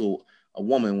to get to a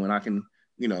woman when I can,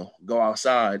 go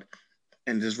outside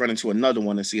and just run into another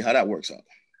one and see how that works out.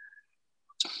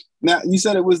 Now, you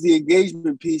said it was the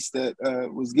engagement piece that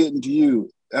was getting to you.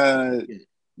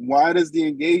 Why does the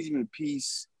engagement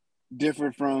piece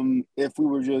differ from if we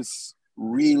were just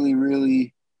really,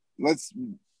 really, we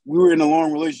were in a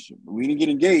long relationship. We didn't get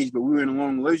engaged, but we were in a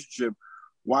long relationship.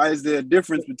 Why is there a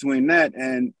difference between that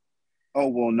and, oh,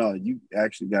 well, no, you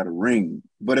actually got a ring?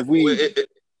 But if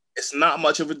it's not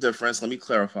much of a difference. Let me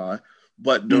clarify.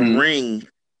 But the ring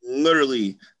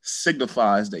literally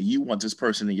signifies that you want this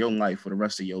person in your life for the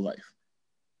rest of your life.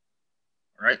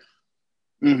 Right?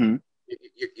 Mm-hmm.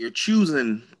 You're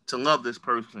choosing to love this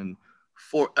person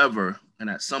forever.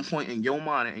 And at some point in your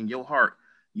mind and in your heart,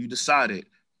 you decided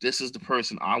this is the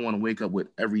person I want to wake up with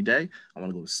every day. I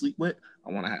want to go to sleep with.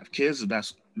 I want to have kids if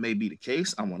that's may be the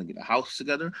case. I want to get a house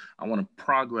together. I want to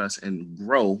progress and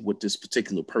grow with this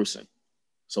particular person.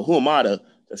 So who am I to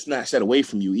snatch that away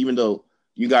from you? Even though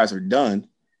you guys are done,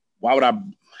 why would I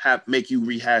make you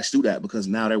rehash through that? Because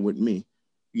now they're with me.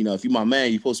 If you're my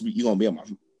man, you're gonna be at my.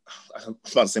 I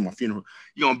was about to say my funeral.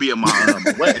 You're gonna be at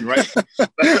my wedding, right?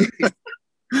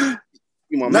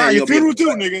 Your funeral too,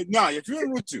 nigga. Nah, your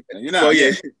funeral too. Well,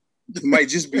 yeah. It might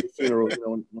just be a funeral,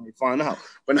 when we find out.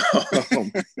 But no.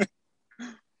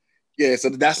 Yeah, so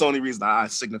that's the only reason I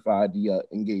signified the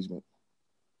engagement.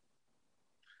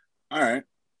 All right.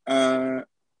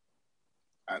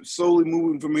 I'm slowly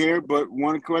moving from here, but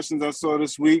one of the questions I saw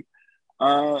this week,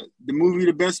 the movie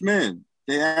The Best Man,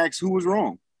 they asked who was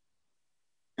wrong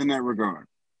in that regard.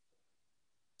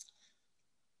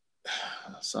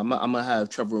 So I'm gonna have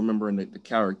trouble remembering the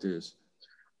characters.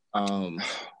 Hold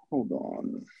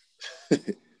on.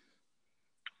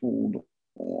 Hold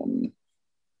on.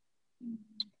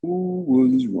 Who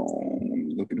was wrong? I'm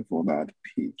looking for that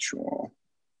picture.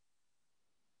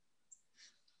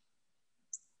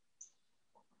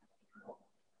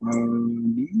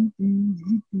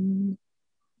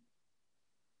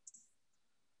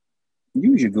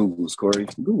 Use your Googles, Corey.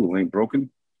 Google ain't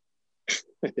broken.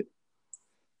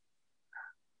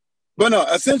 But no,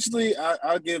 essentially,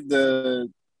 I'll give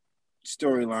the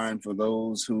storyline for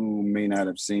those who may not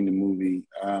have seen the movie.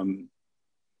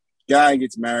 Guy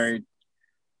gets married.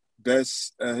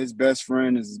 His best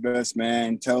friend is his best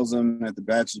man. Tells him at the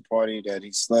bachelor party that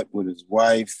he slept with his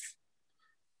wife.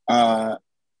 I'm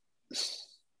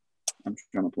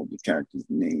trying to pull the characters'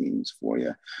 names for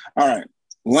you. All right.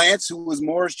 Lance, who was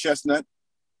Morris Chestnut.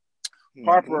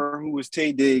 Harper, who was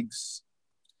Taye Diggs.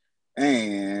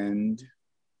 And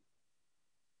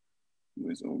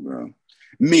where's old girl?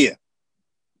 Mia,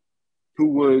 who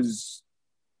was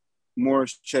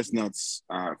Morris Chestnut's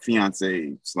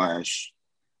fiance /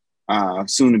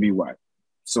 soon-to-be wife.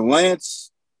 So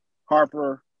Lance,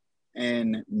 Harper,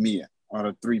 and Mia are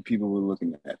the three people we're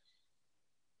looking at.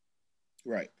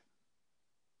 Right.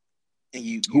 And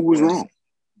you who was wrong?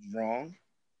 Wrong.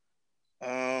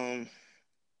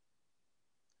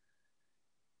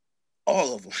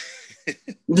 All of them.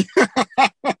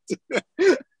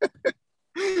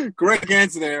 Correct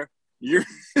answer there. You're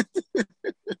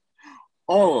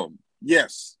all of them.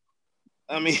 Yes.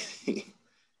 I mean,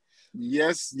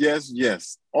 yes.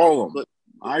 All of them. look,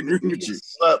 I agree with you.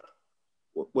 slept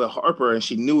with Harper, and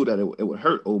she knew that it would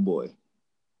hurt old boy,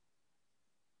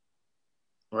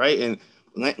 right? And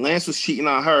Lance was cheating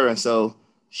on her, and so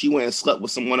she went and slept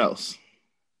with someone else.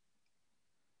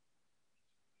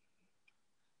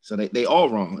 So they all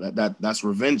wrong. That's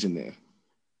revenge in there.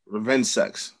 Revenge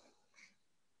sex.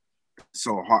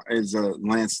 So is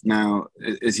Lance now?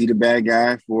 Is he the bad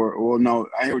guy for? Well, no,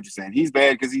 I hear what you're saying. He's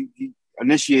bad because he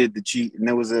initiated the cheat, and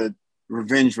there was a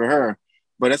revenge for her.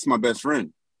 But that's my best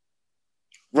friend,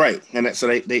 right? And so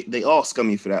they all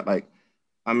scum you for that. Like,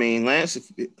 I mean, Lance,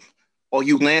 if all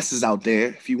you Lances out there,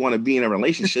 if you want to be in a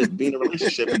relationship, be in a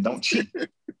relationship and don't cheat.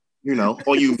 You know,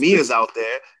 all you Mias out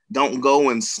there, don't go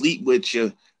and sleep with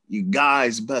your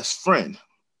guy's best friend.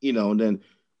 You know, and then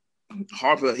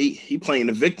Harper, he playing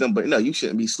the victim, but no, you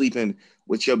shouldn't be sleeping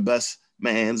with your best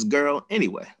man's girl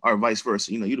anyway, or vice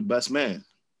versa. You know, you're the best man.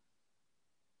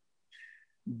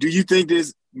 do you think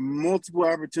there's multiple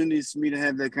opportunities for me to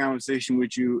have that conversation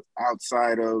with you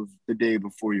outside of the day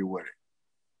before your wedding?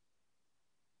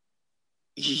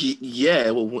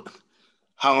 Yeah. Well,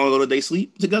 how long ago did they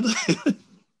sleep together?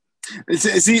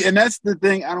 See, and that's the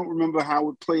thing. I don't remember how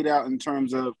it played out in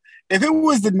terms of if it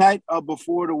was the night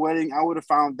before the wedding, I would have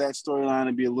found that storyline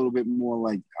to be a little bit more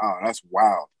like, oh, that's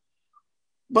wild.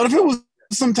 But if it was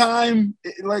some time,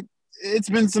 like it's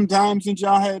been some time since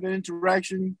y'all had an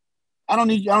interaction, I don't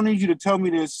need you to tell me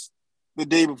this the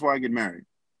day before I get married.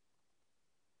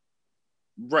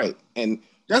 Right. And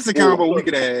that's a combo we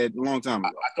could have had a long time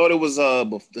ago. I thought it was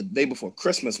the day before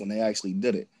Christmas when they actually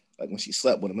did it. Like when she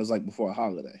slept with him. It was like before a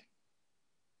holiday.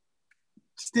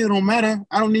 Still don't matter.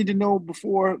 I don't need to know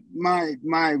before my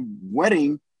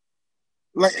wedding.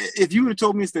 Like if you would have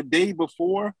told me it's the day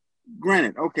before,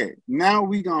 granted, okay, now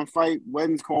we gonna fight,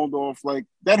 weddings called off, like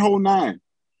that whole nine.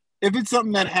 If it's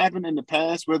something that happened in the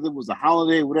past, whether it was a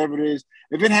holiday, whatever it is,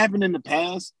 if it happened in the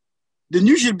past, then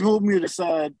you should pull me to the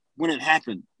side when it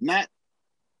happened, not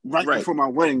right before my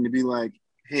wedding to be like,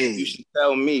 hey. You should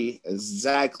tell me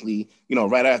exactly, you know,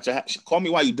 right after. Call me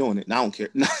while you're doing it. And I don't care.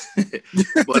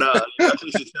 But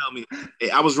you should tell me. Hey,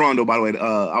 I was wrong, though, by the way.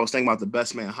 I was thinking about the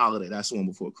Best Man Holiday. That's the one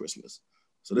before Christmas.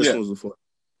 So this one was before.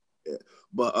 Yeah.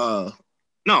 But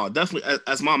no, definitely,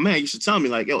 as my man, you should tell me,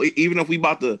 like, yo, even if we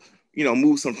about to, you know,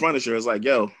 move some furniture, it's like,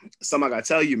 yo, something I got to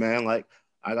tell you, man. Like,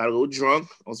 I got a little drunk.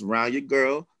 I was around your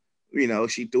girl. You know,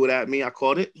 she threw it at me. I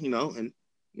caught it, you know, and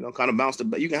you know, kind of bounced it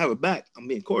back. You can have it back. I'm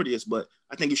being courteous, but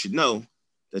I think you should know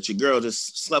that your girl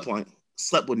just slept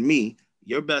with me,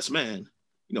 your best man,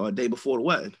 you know, a day before the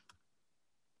wedding.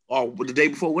 Or the day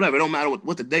before, whatever. It don't matter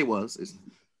what the day was.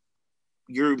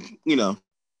 You know,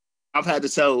 I've had to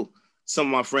tell some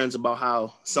of my friends about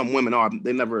how some women are. I've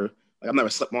never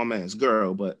slept with my man's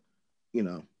girl, but, you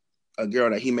know, a girl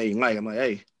that he may like. I'm like,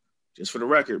 hey, just for the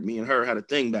record, me and her had a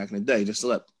thing back in the day, just to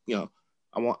let, you know,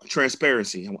 I want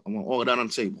transparency. I want all of that on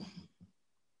the table.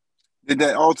 Did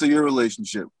that alter your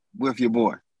relationship with your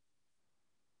boy?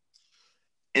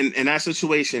 In that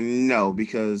situation, no,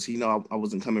 because I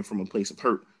wasn't coming from a place of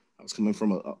hurt. I was coming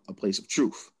from a place of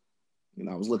truth. You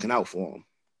know, I was looking out for him.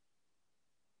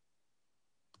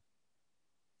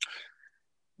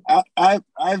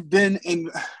 I've been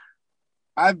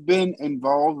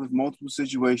involved with multiple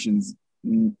situations,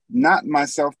 not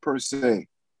myself per se.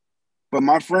 But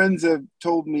my friends have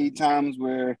told me times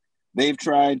where they've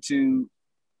tried to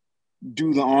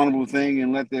do the honorable thing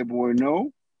and let their boy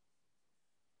know.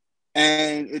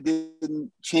 And it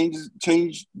didn't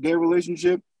change their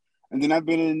relationship. And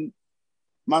then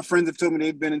my friends have told me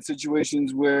they've been in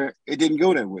situations where it didn't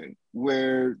go that way,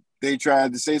 where they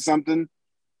tried to say something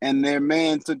and their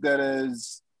man took that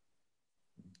as,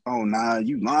 oh, nah,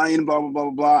 you lying, blah, blah, blah,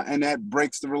 blah, blah. And that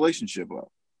breaks the relationship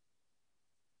up.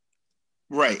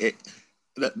 Right.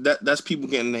 That's people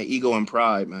getting their ego and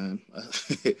pride, man.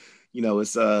 You know,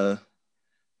 it's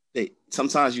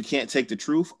sometimes you can't take the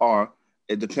truth, or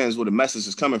it depends where the message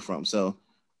is coming from. So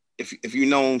if you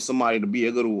know somebody to be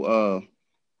a little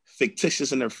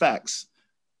fictitious in their facts,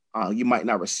 you might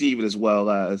not receive it as well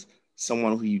as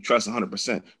someone who you trust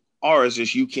 100%. Or it's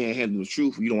just you can't handle the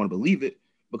truth, you don't want to believe it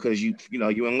because you're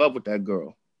in love with that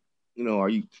girl. You know,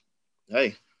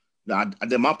 hey, I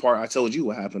did my part. I told you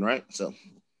what happened, right? So,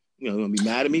 you know, you want to be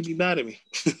mad at me? Be mad at me.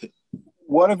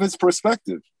 What if it's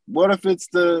perspective? What if it's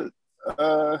the,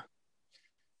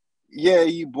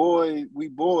 we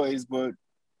boys, but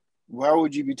why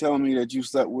would you be telling me that you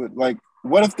slept with, like,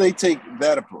 what if they take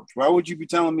that approach? Why would you be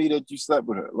telling me that you slept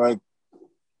with her? Like,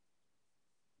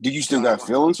 Do you still got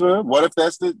feelings for her? What if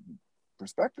that's the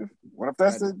perspective? What if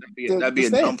that's that'd be a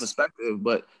dumb perspective,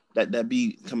 but that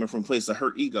be coming from a place of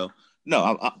hurt ego.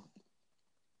 No,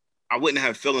 I wouldn't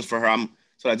have feelings for her.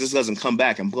 So that this doesn't come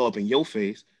back and blow up in your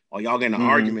face, or y'all get in an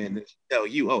argument and tell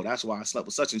you, oh, that's why I slept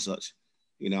with such and such.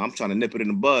 You know, I'm trying to nip it in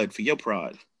the bud for your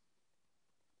pride.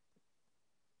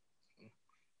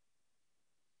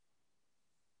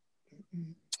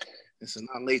 And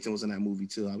Sanaa Lathan was in that movie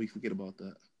too. How we forget about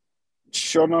that?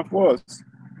 Sure enough was.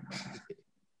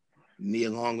 Nia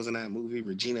Long was in that movie.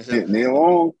 Regina Hill.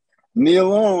 Yeah, Nia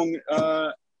Long,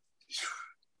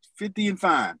 50 and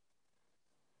fine.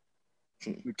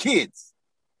 The kids,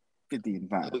 50 and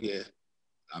fine. Oh, yeah.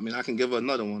 I mean, I can give her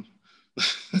another one.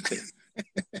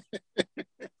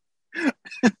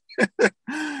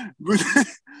 But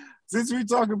since we're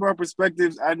talking about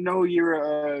perspectives, I know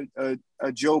you're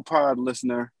a Joe Pod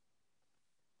listener.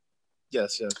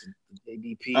 Yes.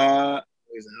 JBP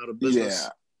is out of business. Yeah.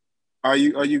 Are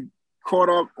you caught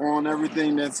up on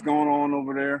everything that's going on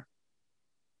over there?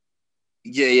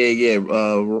 Yeah.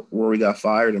 Rory got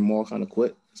fired and Maul kind of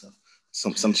quit.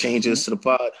 So some changes to the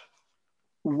pod.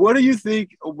 What do you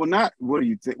think? Well, not what do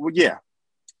you think? Well, yeah.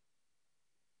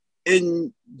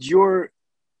 In your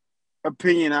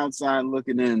opinion, outside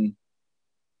looking in,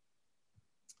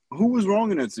 who was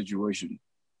wrong in that situation?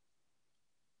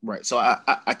 Right. So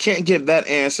I can't give that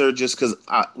answer just because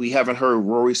we haven't heard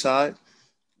Rory's side.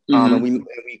 And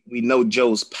we know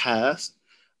Joe's past.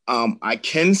 I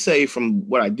can say from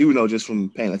what I do know, just from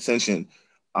paying attention,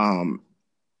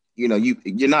 you know,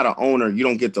 you're not an owner. You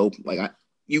don't get to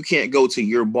you can't go to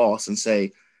your boss and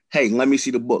say, "Hey, let me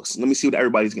see the books. Let me see what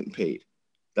everybody's getting paid."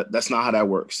 That's not how that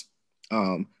works.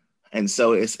 And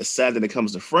so it's sad that it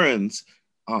comes to friends.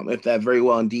 If that very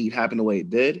well indeed happened the way it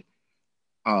did.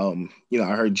 You know,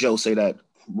 I heard Joe say that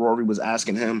Rory was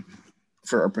asking him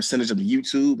for a percentage of the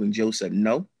YouTube, and Joe said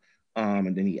no.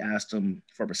 And then he asked him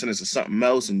for a percentage of something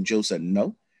else, and Joe said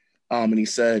no. And he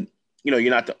said, you know,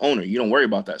 you're not the owner. You don't worry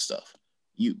about that stuff.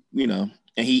 You know,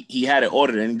 and he had it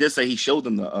ordered, and he did say he showed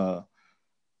them the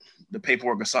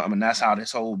paperwork or something, and that's how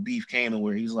this whole beef came, and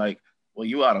where he's like, well,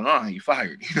 you out of line, you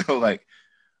fired, you know, like,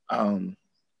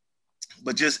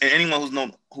 but just and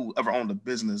anyone who ever owned a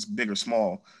business, big or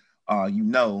small, you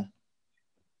know,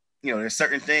 there's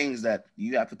certain things that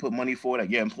you have to put money for that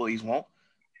your employees won't.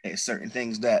 There's certain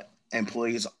things that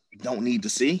employees don't need to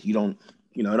see. You don't,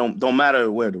 it don't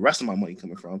matter where the rest of my money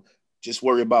coming from. Just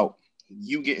worry about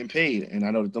you getting paid. And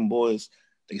I know that them boys,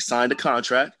 they signed a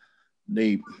contract.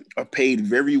 They are paid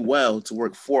very well to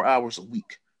work 4 hours a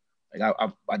week. Like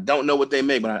I don't know what they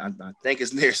make, but I think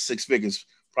it's near six figures,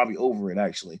 probably over it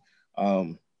actually,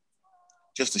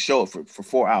 just to show it for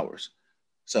 4 hours.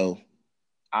 So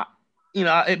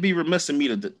it'd be remiss of me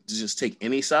to just take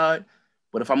any side.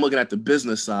 But if I'm looking at the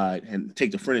business side and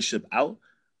take the friendship out,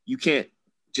 you can't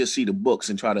just see the books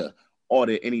and try to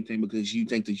audit anything because you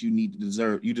think that you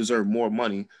deserve more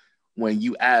money when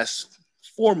you ask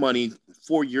for money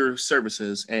for your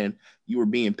services and you were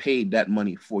being paid that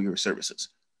money for your services.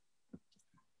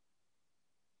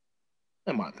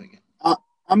 In my opinion.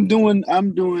 I'm doing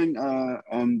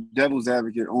devil's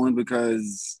advocate only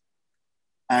because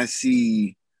I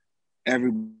see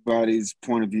everybody's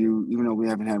point of view, even though we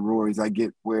haven't had Rory's. I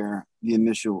get where the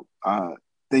initial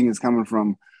thing is coming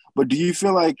from. But do you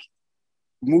feel like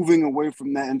moving away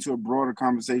from that into a broader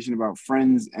conversation about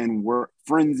friends and work,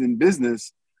 friends and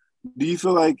business, do you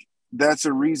feel like that's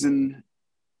a reason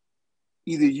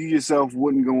either you yourself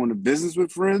wouldn't go into business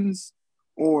with friends,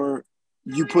 or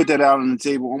you put that out on the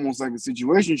table almost like a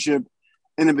situationship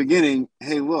in the beginning?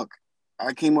 Hey, look,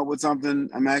 I came up with something.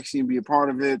 I'm actually going to be a part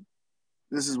of it.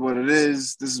 This is what it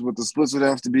is. This is what the splits would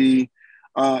have to be.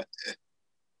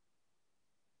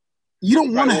 You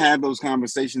don't want to have those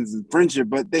conversations in friendship,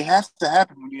 but they have to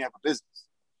happen when you have a business.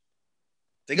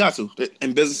 They got to.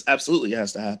 And business absolutely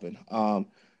has to happen. I'd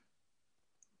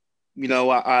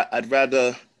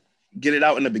rather get it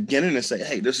out in the beginning and say,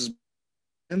 hey, this is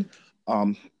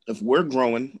if we're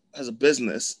growing as a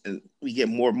business and we get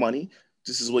more money,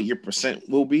 this is what your percent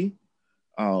will be.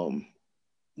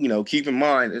 Keep in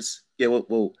mind,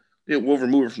 we'll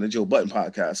remove it from the Joe Budden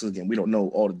podcast. So again, we don't know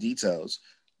all the details,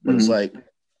 but It's like,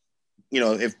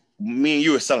 if me and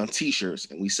you are selling T-shirts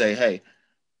and we say, hey,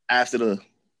 after the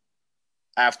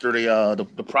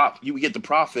profit, you get the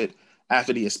profit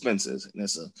after the expenses, and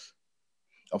it's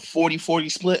a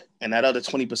 40-40 split, and that other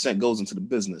 20% goes into the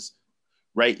business,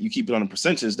 right? You keep it on the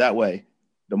percentages. That way,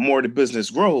 the more the business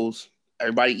grows,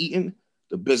 everybody eating,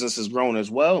 the business is growing as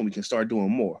well, and we can start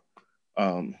doing more.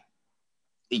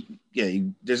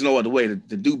 There's no other way to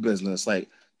do business. Like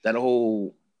that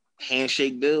whole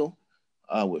handshake deal,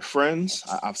 with friends.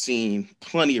 I've seen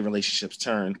plenty of relationships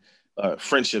turn,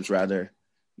 friendships rather,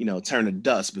 turn to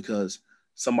dust because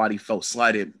somebody felt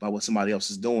slighted by what somebody else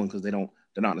is doing because they're not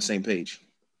on the same page.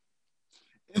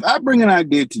 If I bring an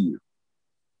idea to you,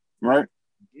 right?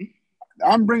 Mhm.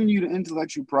 I'm bringing you the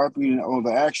intellectual property or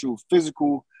the actual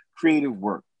physical creative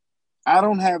work. I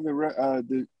don't have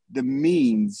the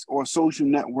means or social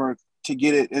network to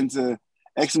get it into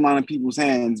X amount of people's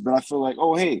hands, but I feel like,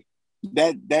 oh hey,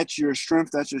 that's your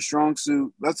strength, that's your strong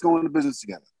suit. Let's go into business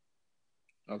together.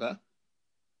 Okay.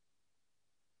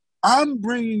 I'm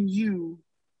bringing you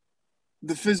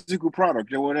the physical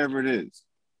product or whatever it is.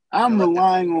 I I'm like that.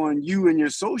 relying on you and your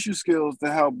social skills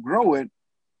to help grow it.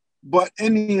 But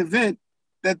in the event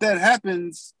that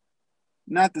happens,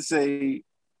 not to say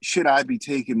should I be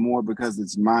taking more because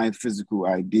it's my physical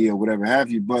idea, whatever have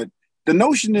you, but the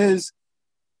notion is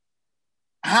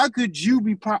how could you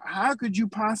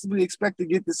possibly expect to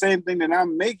get the same thing that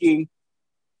I'm making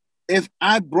if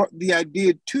I brought the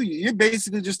idea to you? You're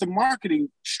basically just a marketing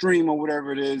stream or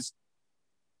whatever it is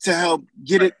to help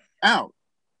get Right. it out.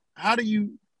 How do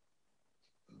you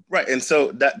Right. And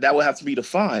so that would have to be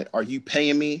defined. Are you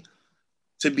paying me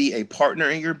to be a partner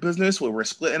in your business where we're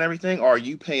splitting everything? Or are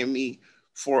you paying me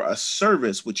for a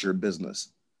service with your business?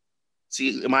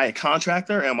 See, am I a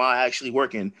contractor? Am I actually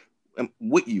working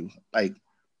with you? Like,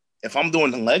 if I'm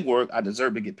doing the legwork, I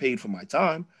deserve to get paid for my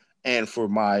time and for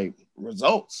my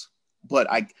results. But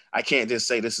I can't just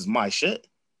say this is my shit,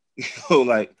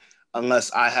 like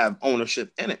unless I have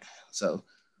ownership in it. So,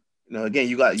 again,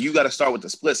 you got to start with the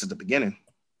splits at the beginning.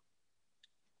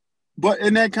 but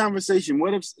in that conversation,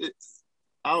 what if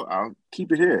I'll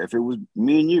keep it here. If it was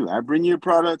me and you, I bring you a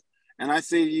product and I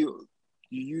say to you,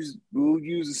 we'll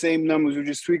use the same numbers, we'll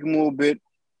just tweak them a little bit,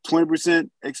 20%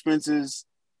 expenses.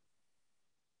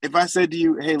 If I said to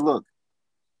you, hey, look,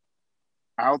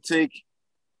 I'll take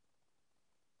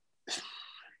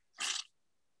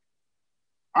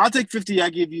I'll take 50, I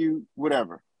give you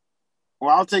whatever.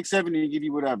 Or I'll take 70 and give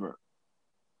you whatever.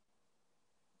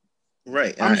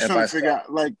 Right. I'm And just if trying I to figure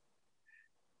out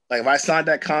if I signed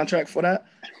that contract for that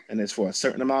and it's for a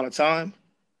certain amount of time,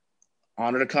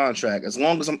 honor the contract as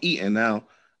long as I'm eating. Now,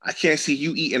 I can't see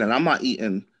you eating and I'm not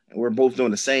eating, and we're both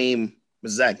doing the same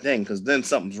exact thing because then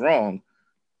something's wrong.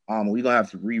 We're gonna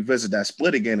have to revisit that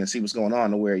split again and see what's going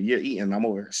on to where you're eating, I'm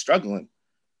over here struggling.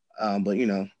 But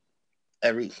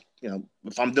every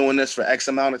if I'm doing this for X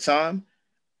amount of time,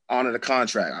 honor the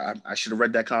contract. I should have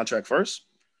read that contract first.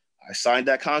 I signed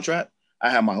that contract. I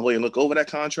have my lawyer look over that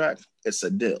contract. It's a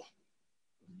deal.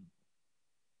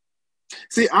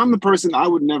 see, I'm the person I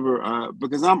would never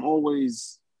because I'm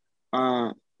always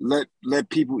let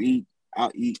people eat.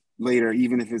 I'll eat later,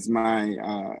 even if it's my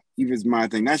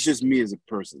thing. That's just me as a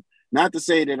person. Not to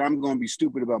say that I'm going to be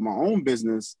stupid about my own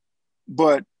business,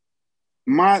 but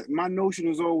my notion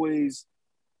is always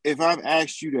if I've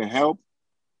asked you to help,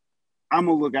 I'm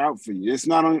gonna look out for you. It's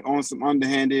not on some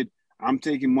underhanded. I'm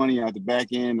taking money out the back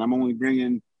end. I'm only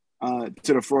bringing to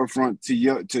the forefront to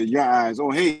your eyes.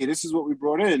 Oh, hey, this is what we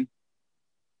brought in.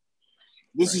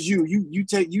 This Right. is you. You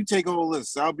take all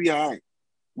this. I'll be all right.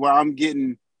 Well, I'm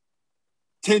getting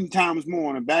 10 times more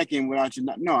on the back end without you.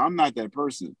 No, I'm not that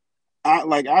person.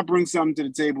 I bring something to the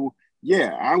table.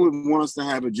 Yeah, I would want us to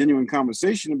have a genuine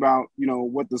conversation about,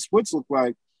 what the splits look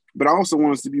like, but I also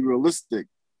want us to be realistic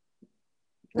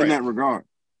in Right. that regard.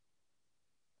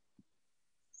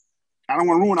 I don't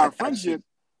want to ruin our friendship, Absolutely.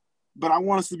 but I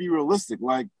want us to be realistic.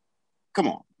 Like, come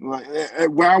on. Like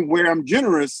where I'm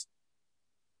generous,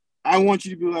 I want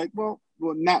you to be like, well,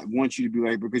 not want you to be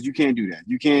like, because you can't do that.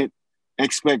 You can't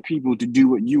expect people to do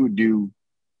what you would do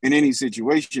in any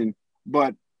situation.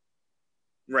 But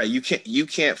Right. You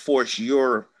can't force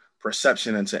your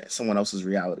perception into someone else's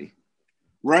reality.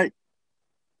 right,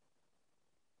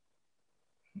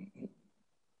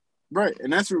 right.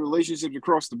 And that's for relationships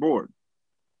across the board.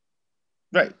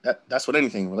 Right. That's what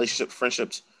anything, relationship,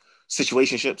 friendships,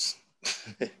 situationships.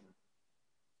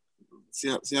 See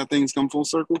how things come full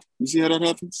circle? You see how that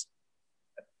happens?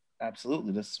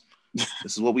 Absolutely. This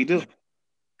is what we do.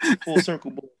 Full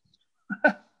circle.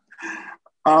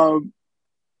 Um,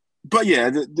 but yeah,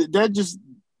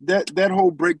 that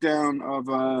whole breakdown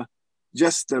of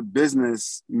just the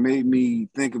business made me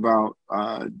think about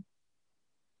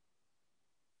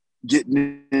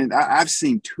getting in. I've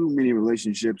seen too many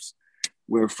relationships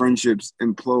where friendships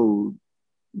implode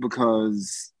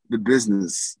because the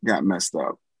business got messed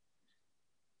up.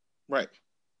 Right.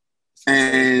 It's all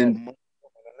about And money.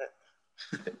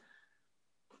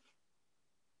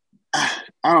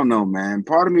 I don't know, man.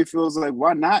 Part of me feels like,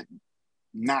 why not?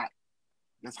 Not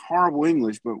that's horrible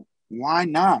English, but why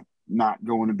not? not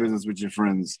go into business with your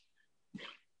friends.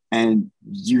 And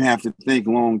you have to think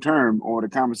long term, or the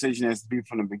conversation has to be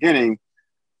from the beginning.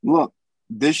 Look,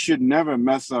 this should never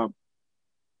mess up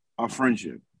a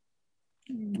friendship.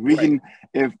 We Right. can,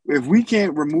 if we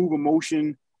can't remove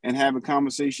emotion and have a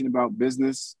conversation about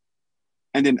business,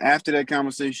 and then after that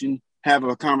conversation, have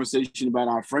a conversation about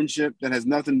our friendship that has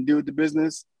nothing to do with the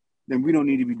business, then we don't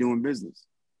need to be doing business.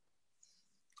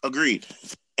 Agreed.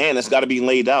 And it's got to be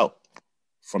laid out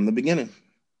from the beginning.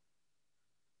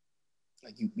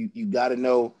 Like you got to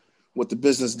know what the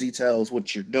business details,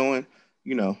 what you're doing.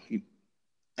 You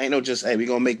ain't no just, hey, we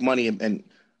gonna make money and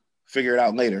figure it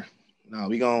out later. No,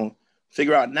 we gonna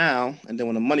figure out now, and then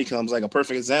when the money comes, like a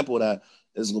perfect example of that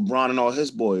is LeBron and all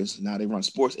his boys. Now they run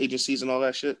sports agencies and all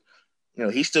that shit.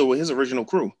 He's still with his original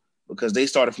crew because they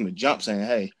started from the jump saying,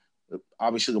 hey,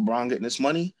 obviously LeBron getting this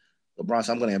money. LeBron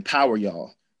said, I'm gonna empower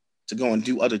y'all to go and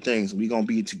do other things. We're gonna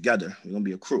be together. We're gonna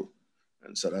be a crew.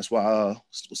 And so that's why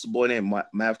what's the boy name?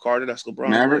 Mav Carter, that's LeBron.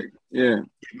 Maverick, boy? yeah.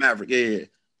 Maverick, yeah.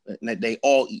 They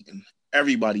all eating.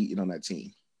 Everybody eating on that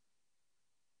team.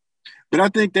 But I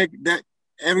think that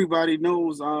everybody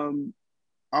knows.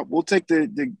 We'll take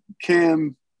the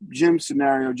Cam Jim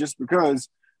scenario just because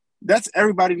that's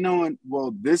everybody knowing.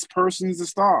 Well, this person's the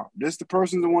star. The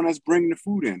person's the one that's bringing the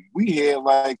food in. We here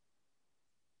like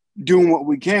doing what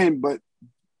we can, but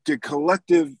the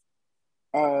collective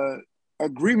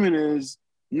agreement is,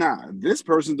 nah, this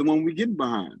person's the one we get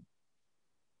behind.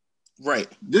 Right.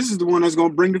 This is the one that's going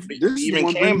to bring the. This is even the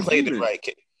one Cam the played food it in.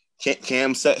 right.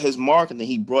 Cam set his mark, and then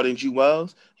he brought in G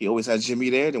Wells. He always had Jimmy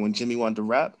there. Then when Jimmy wanted to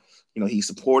rap, he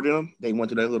supported him. They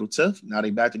went through that little tiff. Now they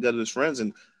back together as friends.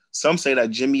 And some say that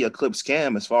Jimmy eclipsed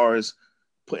Cam as far as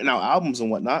putting out albums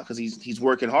and whatnot because he's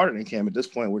working harder than Cam at this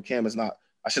point. Where Cam is not.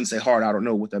 I shouldn't say hard. I don't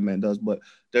know what that man does, but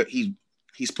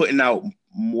he's putting out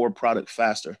more product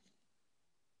faster.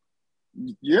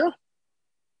 Yeah.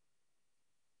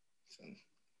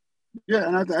 Yeah,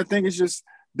 and I think it's just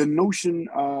the notion.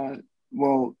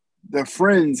 Well, the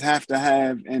friends have to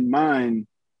have in mind.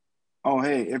 Oh,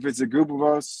 hey, if it's a group of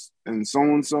us and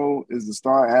so is the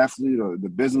star athlete or the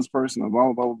business person or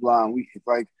blah blah blah blah, and we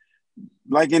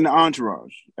like in the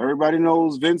entourage, everybody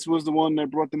knows Vince was the one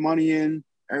that brought the money in.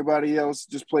 Everybody else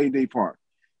just played their part.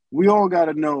 We all got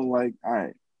to know, like, all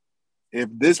right, if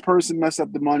this person mess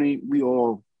up the money, we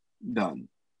all done.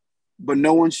 But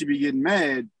no one should be getting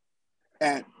mad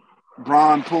at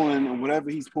Bron pulling or whatever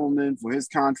he's pulling in for his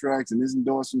contracts and his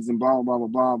endorsements and blah blah blah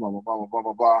blah blah blah blah blah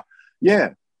blah blah. Yeah,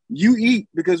 you eat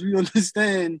because we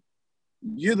understand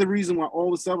you're the reason why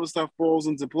all this other stuff falls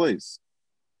into place.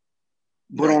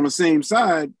 But right. On the same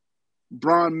side,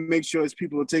 Bron makes sure his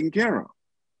people are taken care of.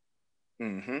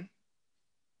 Mm-hmm.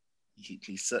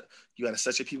 You got to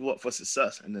set your people up for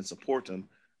success and then support them.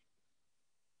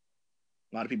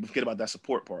 A lot of people forget about that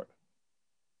support part.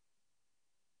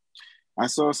 I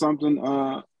saw something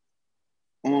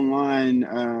online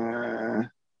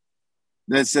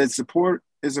that said support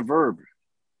is a verb.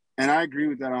 And I agree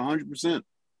with that 100%.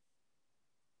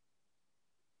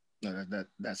 No,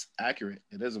 that's accurate.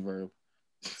 It is a verb.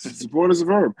 Support is a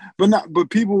verb. But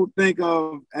people think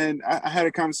of, and I had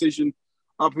a conversation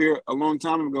up here a long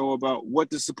time ago about what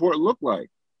does support look like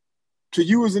to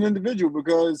you as an individual,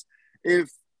 because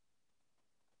if,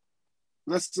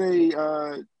 let's say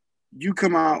you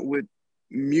come out with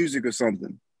music or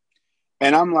something,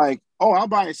 and I'm like, oh, I'll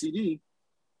buy a CD.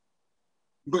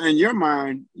 But in your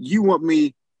mind, you want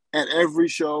me at every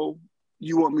show.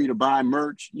 You want me to buy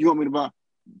merch. You want me to buy.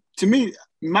 To me,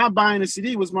 my buying a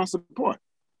CD was my support.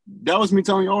 That was me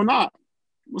telling you, oh, nah,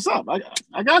 what's up?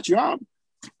 I got you.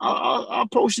 I'll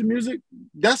post your music.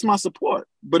 That's my support.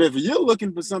 But if you're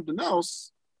looking for something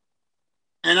else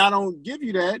and I don't give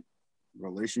you that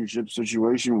relationship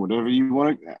situation, whatever you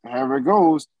want, however it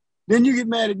goes, then you get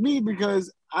mad at me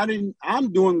because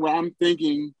I'm doing what I'm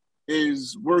thinking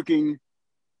is working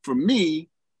for me,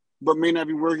 but may not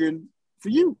be working for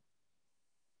you.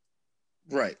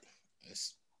 Right.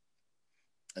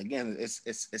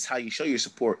 It's how you show your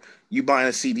support. You buying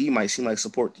a CD might seem like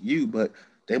support to you, but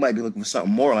they might be looking for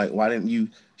something more. Like, why didn't you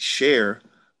share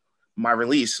my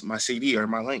release, my CD, or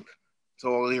my link to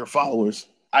all of your followers?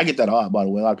 I get that a lot, by the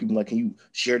way. A lot of people are like, can you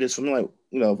share this for me?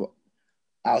 Like,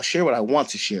 I'll share what I want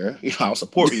to share. I'll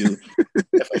support you.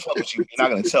 If I fuck with you, you're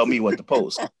not gonna tell me what to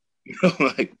post.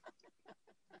 Like.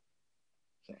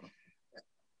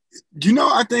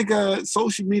 I think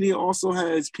social media also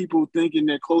has people thinking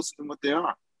they're closer than what they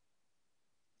are.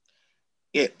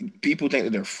 Yeah, people think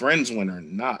that they're friends when they're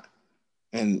not.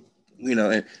 And, and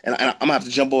I'm going to have to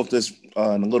jump off this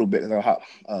in a little bit.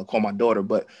 I'll call my daughter.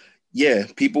 But yeah,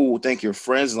 people will think you're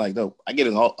friends. Like, though, I get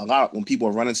it a lot when people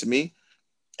are running to me,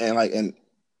 and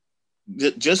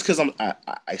just because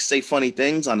I say funny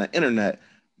things on the internet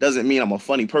doesn't mean I'm a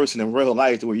funny person in real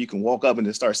life to where you can walk up and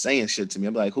just start saying shit to me.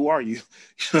 I'm like, who are you?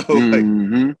 Like,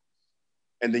 Mm-hmm.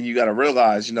 and then you got to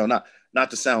realize, not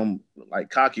to sound like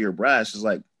cocky or brash, it's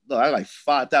like, look, I have like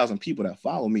 5,000 people that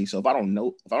follow me. So if I don't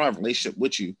have a relationship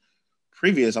with you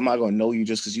previous, I'm not going to know you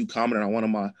just because you commented on one of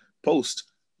my posts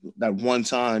that one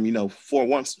time,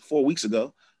 4 weeks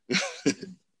ago.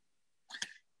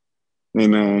 Hey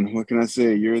man, what can I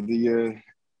say? You're the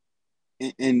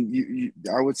and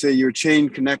I would say you're a chain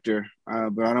connector,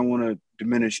 but I don't want to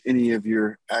diminish any of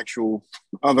your actual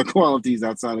other qualities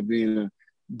outside of being a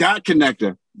dot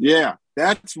connector. Yeah,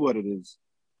 that's what it is.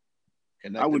 I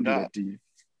Connect the wouldn't do dot. that to you.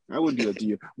 I wouldn't do that to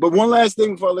you. But one last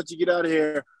thing before I let you get out of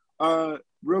here,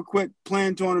 real quick,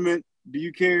 playing tournament. Do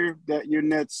you care that your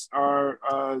Nets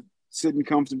are sitting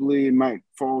comfortably and might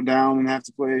fall down and have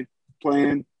to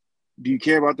playing? Do you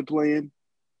care about the playing?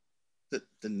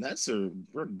 The Nets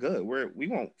we're good. We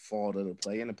won't fall to the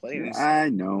play, and the play is I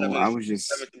know. seven I was seven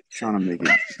just through trying to make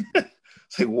it 10.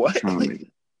 It's like what? trying to Like make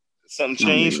it something trying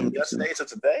to make changed it from interesting. yesterday to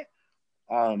today.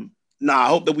 I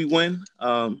hope that we win.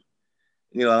 A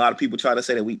lot of people try to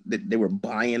say that they were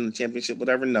buying the championship,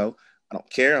 whatever. No, I don't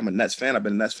care. I'm a Nets fan. I've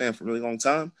been a Nets fan for a really long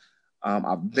time.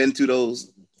 I've been through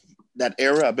that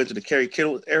era. I've been to the Kerry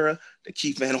Kittle era, the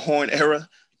Keith Van Horn era.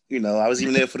 I was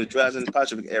even there for the Drazen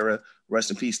Patrick era. Rest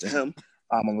in peace to him.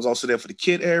 I was also there for the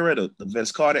Kid era, the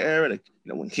Vince Carter era,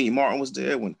 when Kenny Martin was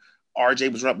there, when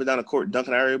RJ was running down the court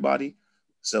dunking at everybody.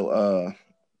 So,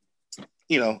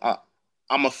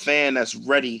 I'm a fan that's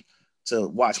ready to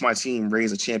watch my team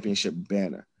raise a championship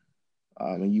banner.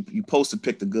 And you supposed to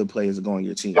pick the good players to go on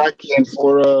your team. Jockeying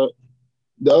for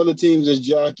the other teams is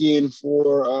jockeying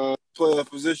for playoff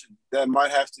position that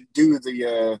might have to do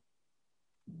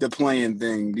the playing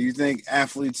thing. Do you think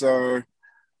athletes are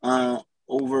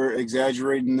over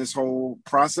exaggerating this whole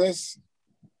process?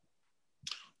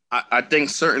 I think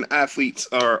certain athletes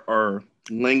are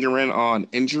lingering on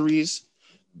injuries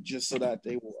just so that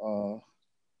they will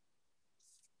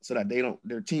so that they don't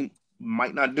their team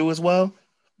might not do as well.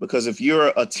 Because if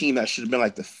you're a team that should have been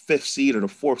like the fifth seed or the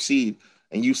fourth seed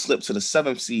and you slip to the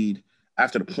seventh seed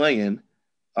after the play-in,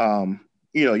 um,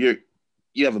 you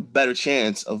have a better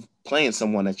chance of playing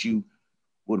someone that you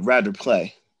would rather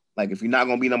play. Like if you're not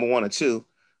going to be number one or two,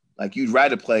 like you'd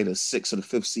rather play the sixth or the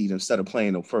fifth seed instead of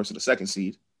playing the first or the second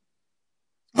seed.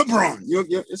 LeBron,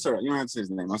 it's all right. You don't have to say his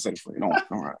name. I said it for you. Don't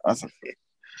worry. I said it for you.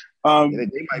 Yeah,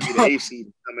 they might be the eighth seed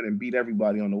and come in and beat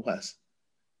everybody on the West.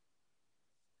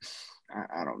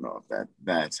 I don't know if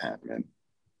that's happening,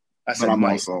 I but said I'm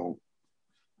might. also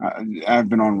I've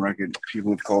been on record.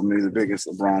 People have called me the biggest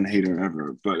LeBron hater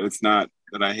ever, but it's not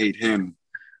that I hate him.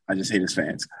 I just hate his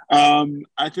fans.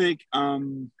 I think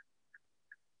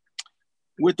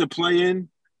with the play-in,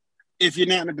 if you're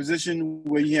not in a position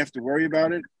where you have to worry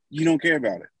about it, you don't care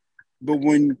about it. But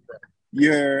when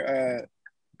your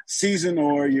season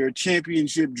or your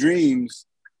championship dreams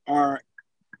are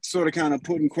sort of kind of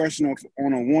put in question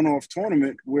on a one-off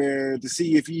tournament where to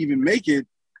see if you even make it,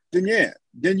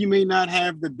 then you may not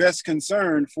have the best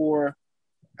concern for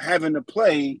having to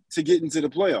play to get into the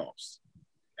playoffs.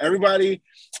 Everybody,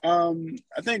 I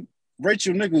think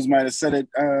Rachel Nichols might have said it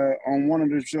on one of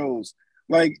the shows.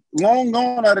 Like long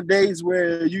gone are the days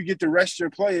where you get to rest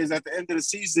your players at the end of the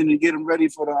season and get them ready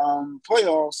for the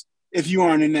playoffs if you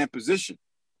aren't in that position.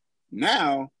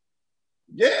 Now,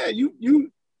 yeah,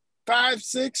 you 5,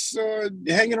 6,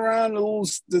 hanging around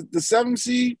the 7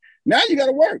 seed. Now you got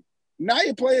to work. Now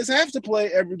your players have to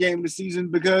play every game of the season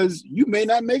because you may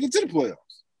not make it to the playoffs.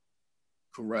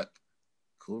 Correct.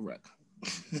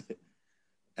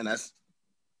 And if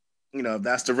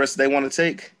that's the risk they want to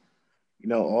take,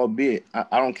 albeit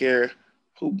I don't care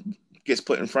who gets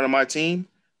put in front of my team.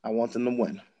 I want them to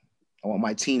win. I want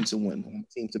my team to win. I want my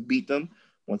team to beat them.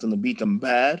 I want them to beat them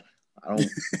bad. I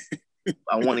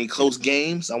want any close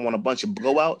games. I want a bunch of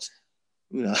blowouts.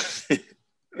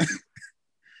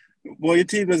 Well, your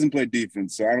team doesn't play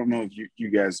defense, so I don't know if you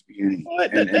guys be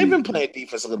they've been playing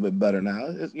defense a little bit better now.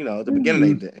 At the beginning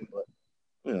they didn't, but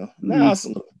now it's a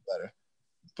little bit better.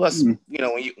 Plus, when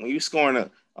you scoring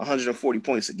 140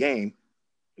 points a game,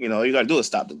 all you got to do is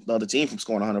stop the other team from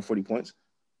scoring 140 points.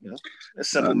 It's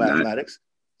simple mathematics.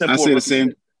 I say the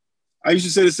same. I used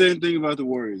to say the same thing about the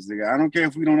Warriors, nigga. I don't care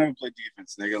if we don't ever play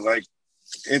defense, nigga. Like,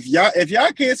 if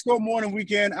y'all can't score more than we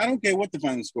can, I don't care what the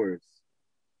final score is.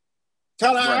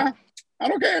 Ta-da! Right. I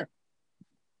don't care.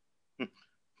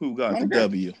 Who got the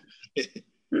W?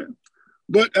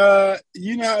 But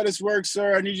you know how this works,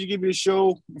 sir. I need you to give me a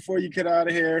show before you get out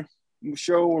of here.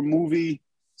 show or movie,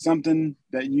 something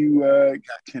that you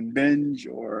can binge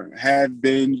or have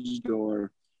binged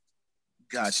or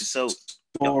Gotcha. So,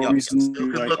 saw you recently?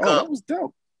 could Like, look oh, up, that was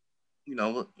dope.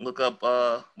 look up. What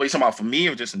are you talking about for me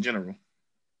or just in general?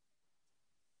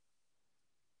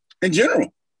 In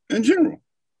general, in general.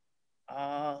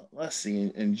 Let's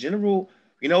see. In general,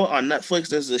 on Netflix,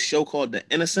 there's a show called The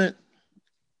Innocent.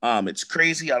 It's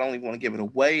crazy. I don't even want to give it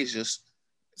away. It's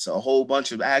a whole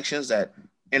bunch of actions that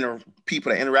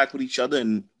people that interact with each other,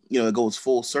 and it goes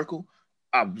full circle.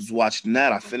 I was watching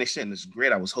that. I finished it, and it's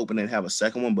great. I was hoping they'd have a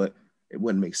second one, but it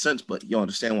wouldn't make sense. But you'll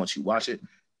understand once you watch it.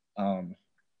 Um,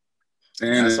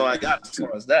 and that's all And I got as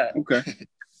far as that. okay,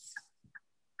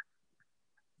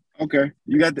 okay.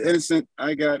 You got The Innocent.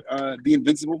 I got The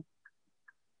Invincible.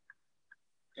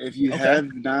 If you Okay,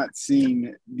 have not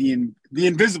seen the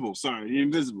Invisible, sorry, The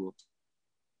Invisible.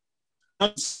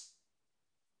 The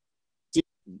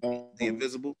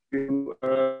Invisible.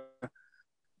 Uh,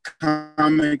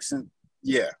 comics and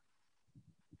yeah.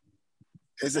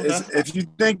 Okay, If you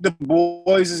think The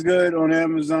Boys is good on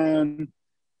Amazon,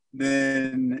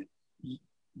 then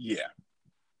yeah,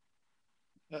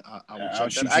 I will I'll check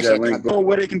that. shoot you that Actually, link. Go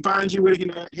where they can find you, where they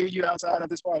can hear you outside of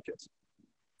this podcast.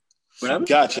 Whatever.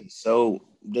 gotcha. So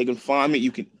they can find me.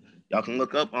 Y'all can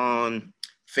look up on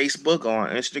Facebook or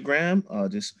on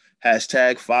Instagram. Just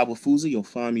hashtag Five with Fuzi. You'll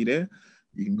find me there.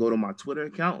 You can go to my Twitter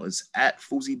account. It's at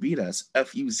FuziB. That's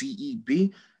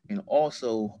FUZEB. And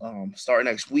also, starting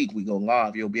next week, we go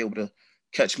live. You'll be able to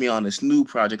catch me on this new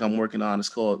project I'm working on. It's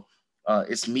called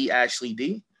It's Me, Ashley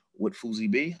D with Fuzi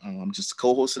B. I'm just a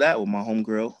co-host of that with my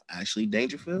homegirl, Ashley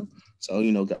Dangerfield. So,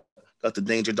 got the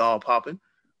Danger Doll popping.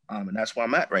 And that's where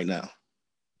I'm at right now.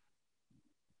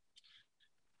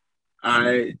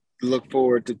 I look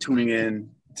forward to tuning in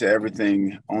to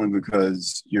everything only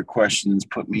because your questions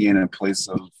put me in a place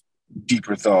of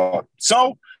deeper thought.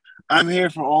 So I'm here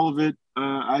for all of it.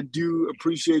 I do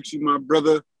appreciate you, my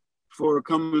brother, for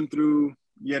coming through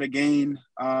yet again.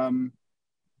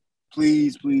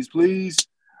 Please, please, please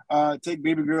take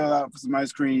baby girl out for some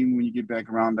ice cream when you get back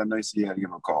around. I know you see how to give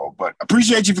her a call, but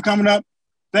appreciate you for coming up.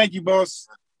 Thank you, boss.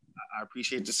 I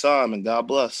appreciate the time and God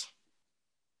bless.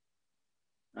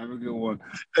 Have a good one.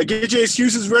 Get your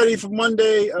excuses ready for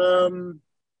Monday.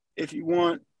 If you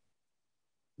want,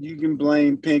 you can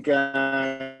blame pink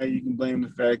eye. You can blame the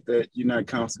fact that you're not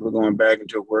comfortable going back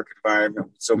into a work environment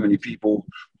with so many people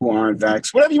who aren't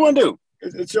vaxxed. Whatever you want to do,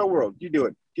 it's your world. You do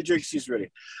it. Get your excuse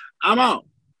ready. I'm out.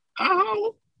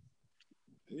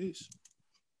 Peace.